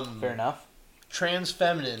 Fair enough. Trans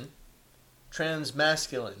feminine. Trans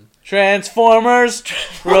masculine. Transformers.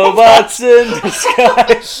 Robots in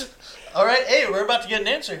disguise. Alright, hey, we're about to get an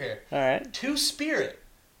answer here. Alright. Two-spirit.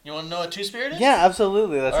 You want to know what two-spirit is? Yeah,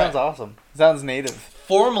 absolutely. That sounds awesome. Sounds native.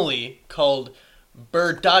 Formerly called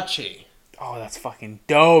Berdache. Oh, that's fucking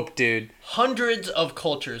dope, dude. Hundreds of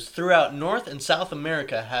cultures throughout North and South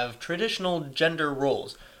America have traditional gender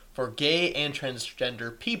roles for gay and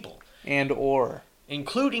transgender people.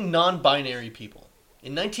 Including non-binary people.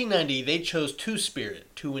 In 1990, they chose Two-Spirit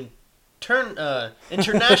to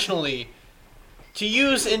internationally... to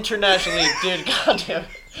use internationally... Dude, goddamn.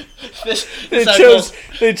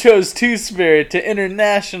 They chose Two-Spirit to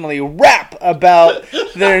internationally rap about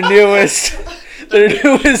their newest...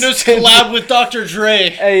 This collab with Dr. Dre.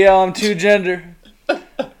 Hey, yo, I'm two gender. And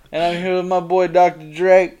I'm here with my boy Dr.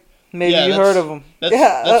 Drake. Maybe you heard of him.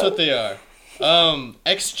 That's what they are.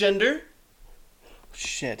 X-gender.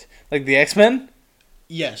 Shit. Like the X-Men?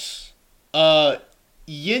 Yes.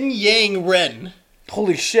 Yin Yang Ren.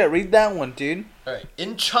 Holy shit, read that one, dude. Alright.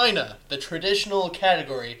 In China, the traditional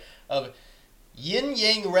category of Yin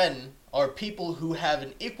Yang Ren are people who have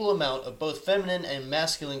an equal amount of both feminine and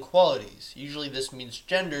masculine qualities. Usually this means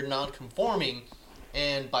gender non-conforming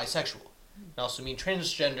and bisexual. It can also mean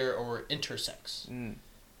transgender or intersex. And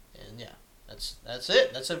yeah, that's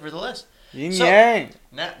it. That's it for the list. Yin yang.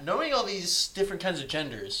 Now, knowing all these different kinds of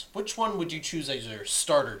genders, which one would you choose as your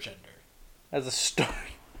starter gender? As a starter.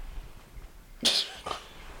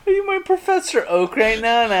 Are you my Professor Oak right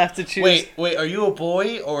now and I have to choose? Wait, are you a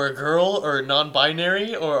boy or a girl or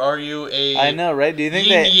non-binary or are you a I know, right? Do you think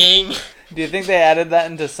yin-yang? Do you think they added that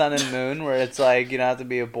into Sun and Moon where it's like you don't have to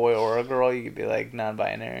be a boy or a girl, you could be like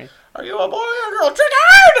non-binary? Are you a boy or a girl?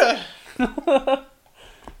 Triggered!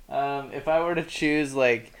 If I were to choose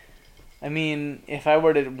if I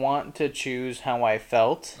were to want to choose how I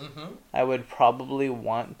felt, I would probably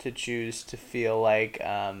want to choose to feel like,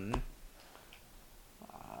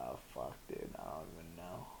 fuck, dude, I don't even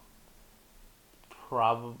know.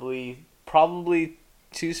 Probably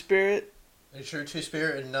Two-Spirit. Are you sure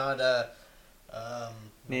Two-Spirit and not,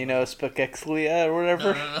 Nino Spicexlia or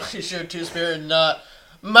whatever? No. You sure Two-Spirit and not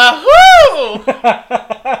Mahoo!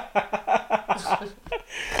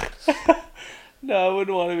 No, I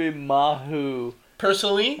wouldn't want to be Mahu.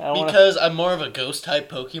 Personally, because I'm more of a ghost-type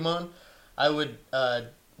Pokemon, I would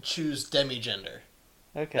choose Demigender.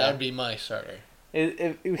 Okay. That would be my starter.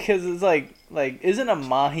 Because it's like isn't a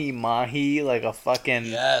mahi like a fucking...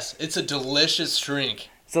 Yes, it's a delicious drink.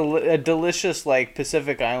 It's a delicious like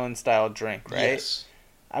Pacific Island style drink, right? Yes.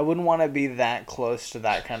 I wouldn't want to be that close to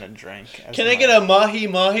that kind of drink. Can I get a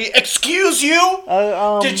mahi? Excuse you?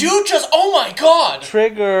 Did you just... Oh my god!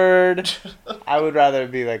 Triggered. I would rather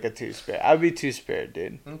be like a Two-Spirit. I would be Two-Spirit,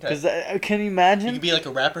 dude. Okay. Because can you imagine? You could be like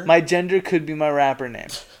a rapper? My gender could be my rapper name.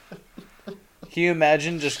 Can you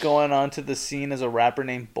imagine just going onto the scene as a rapper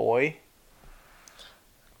named Boy?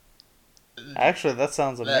 Actually, that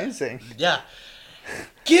sounds amazing. Yeah.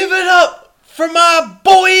 Give it up for my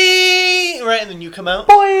boy! Right, and then you come out.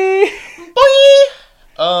 Boy!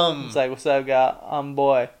 It's like, what's up, guy? I'm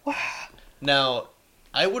Boy. Now,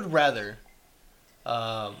 I would rather...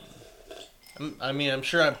 I'm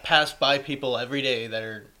sure I've passed by people every day that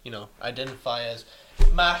are, identify as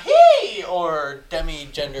Mahi or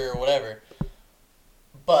Demigender or whatever.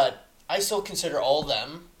 But I still consider all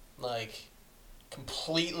them, like,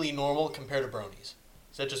 completely normal compared to bronies.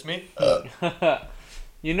 Is that just me?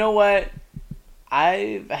 You know what?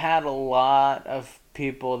 I've had a lot of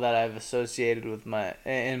people that I've associated with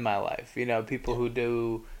in my life. People who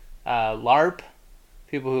do LARP,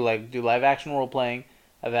 people who do live action role playing.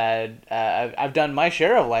 I've done my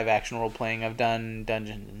share of live action role playing. I've done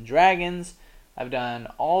Dungeons and Dragons. I've done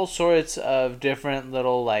all sorts of different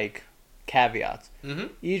little caveats. Mm-hmm.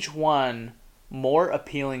 Each one more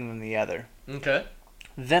appealing than the other. Okay.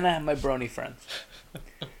 Then I have my brony friends.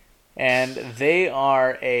 And they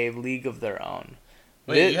are a league of their own.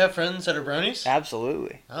 Wait, you have friends that are bronies?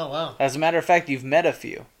 Absolutely. Oh, wow. As a matter of fact, you've met a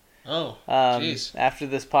few. Oh, jeez. After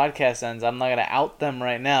this podcast ends, I'm not going to out them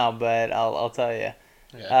right now, but I'll tell you.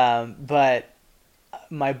 Yeah. But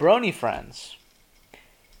my brony friends,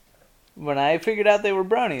 when I figured out they were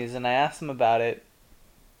bronies and I asked them about it,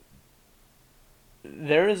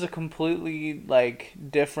 there is a completely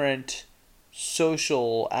different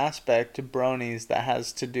social aspect to bronies that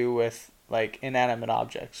has to do with inanimate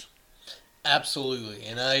objects. Absolutely,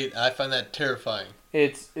 and I find that terrifying.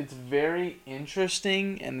 It's very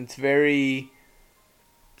interesting and it's very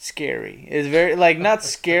scary. It's very not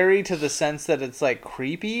scary to the sense that it's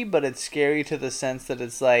creepy, but it's scary to the sense that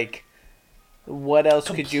it's what else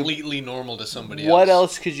could you... Completely normal to somebody else. What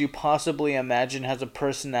else could you possibly imagine has a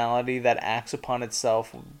personality that acts upon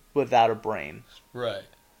itself without a brain? Right.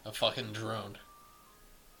 A fucking drone.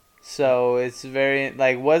 So it's very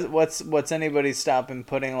what's anybody stopping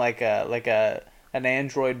putting an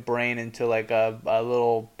android brain into a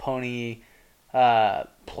little pony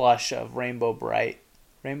plush of Rainbow Bright.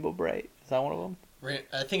 Rainbow Bright? Is that one of them?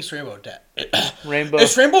 I think it's Rainbow Dash. Rainbow.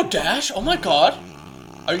 It's Rainbow Dash? Oh my god.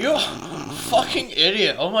 Are you a fucking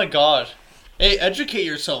idiot? Oh my god. Hey, educate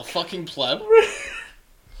yourself, fucking pleb.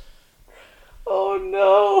 Oh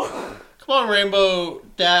no. Come on, Rainbow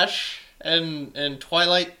Dash and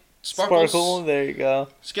Twilight Sparkle, there you go.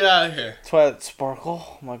 Let's get out of here. Twilight Sparkle?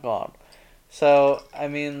 Oh my god. So, I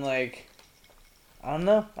mean, I don't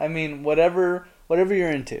know. I mean, whatever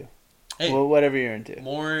you're into. Hey, whatever you're into.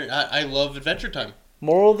 I love Adventure Time.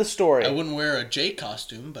 Moral of the story. I wouldn't wear a Jake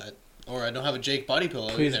costume, or I don't have a Jake body pillow.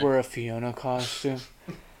 Please either. wear a Fiona costume.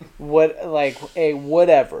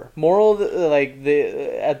 Whatever. Moral,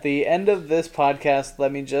 at the end of this podcast,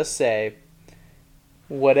 let me just say,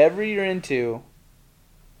 whatever you're into,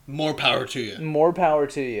 more power to you. More power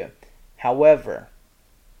to you. However,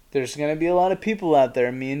 there's going to be a lot of people out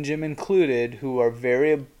there, me and Jim included, who are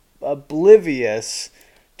very oblivious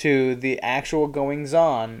to the actual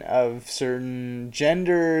goings-on of certain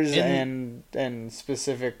genders and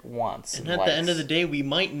specific wants. And at the end of the day, we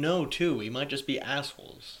might know, too. We might just be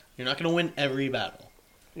assholes. You're not going to win every battle.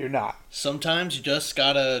 You're not. Sometimes you just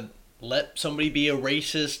got to let somebody be a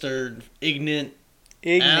racist or ignorant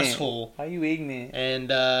asshole. How you ignorant?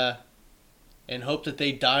 And hope that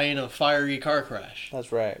they die in a fiery car crash.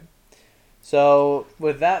 That's right. So,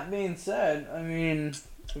 with that being said, I mean,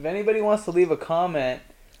 if anybody wants to leave a comment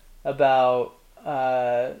about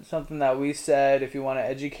something that we said, if you want to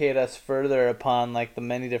educate us further upon like the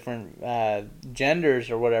many different genders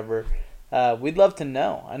or whatever, we'd love to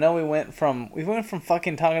know. I know we went from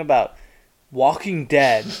fucking talking about Walking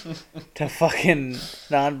Dead to fucking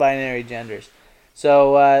non-binary genders.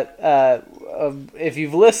 So if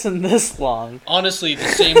you've listened this long, honestly, the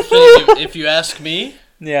same thing. If you ask me.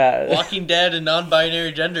 Yeah. Walking Dead and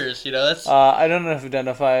non-binary genders, that's... I don't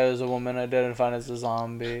identify as a woman. I identify as a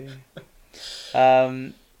zombie.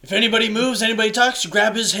 If anybody moves, anybody talks, you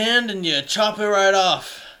grab his hand and you chop it right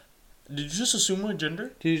off. Did you just assume my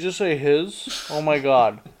gender? Did you just say his? Oh my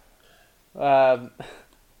god.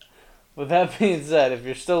 With that being said, if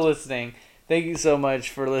you're still listening, thank you so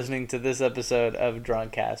much for listening to this episode of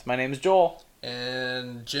Drunkcast. My name is Joel.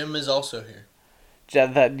 And Jim is also here.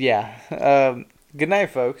 Yeah. Good night,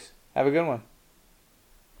 folks. Have a good one.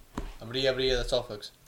 That's all, folks.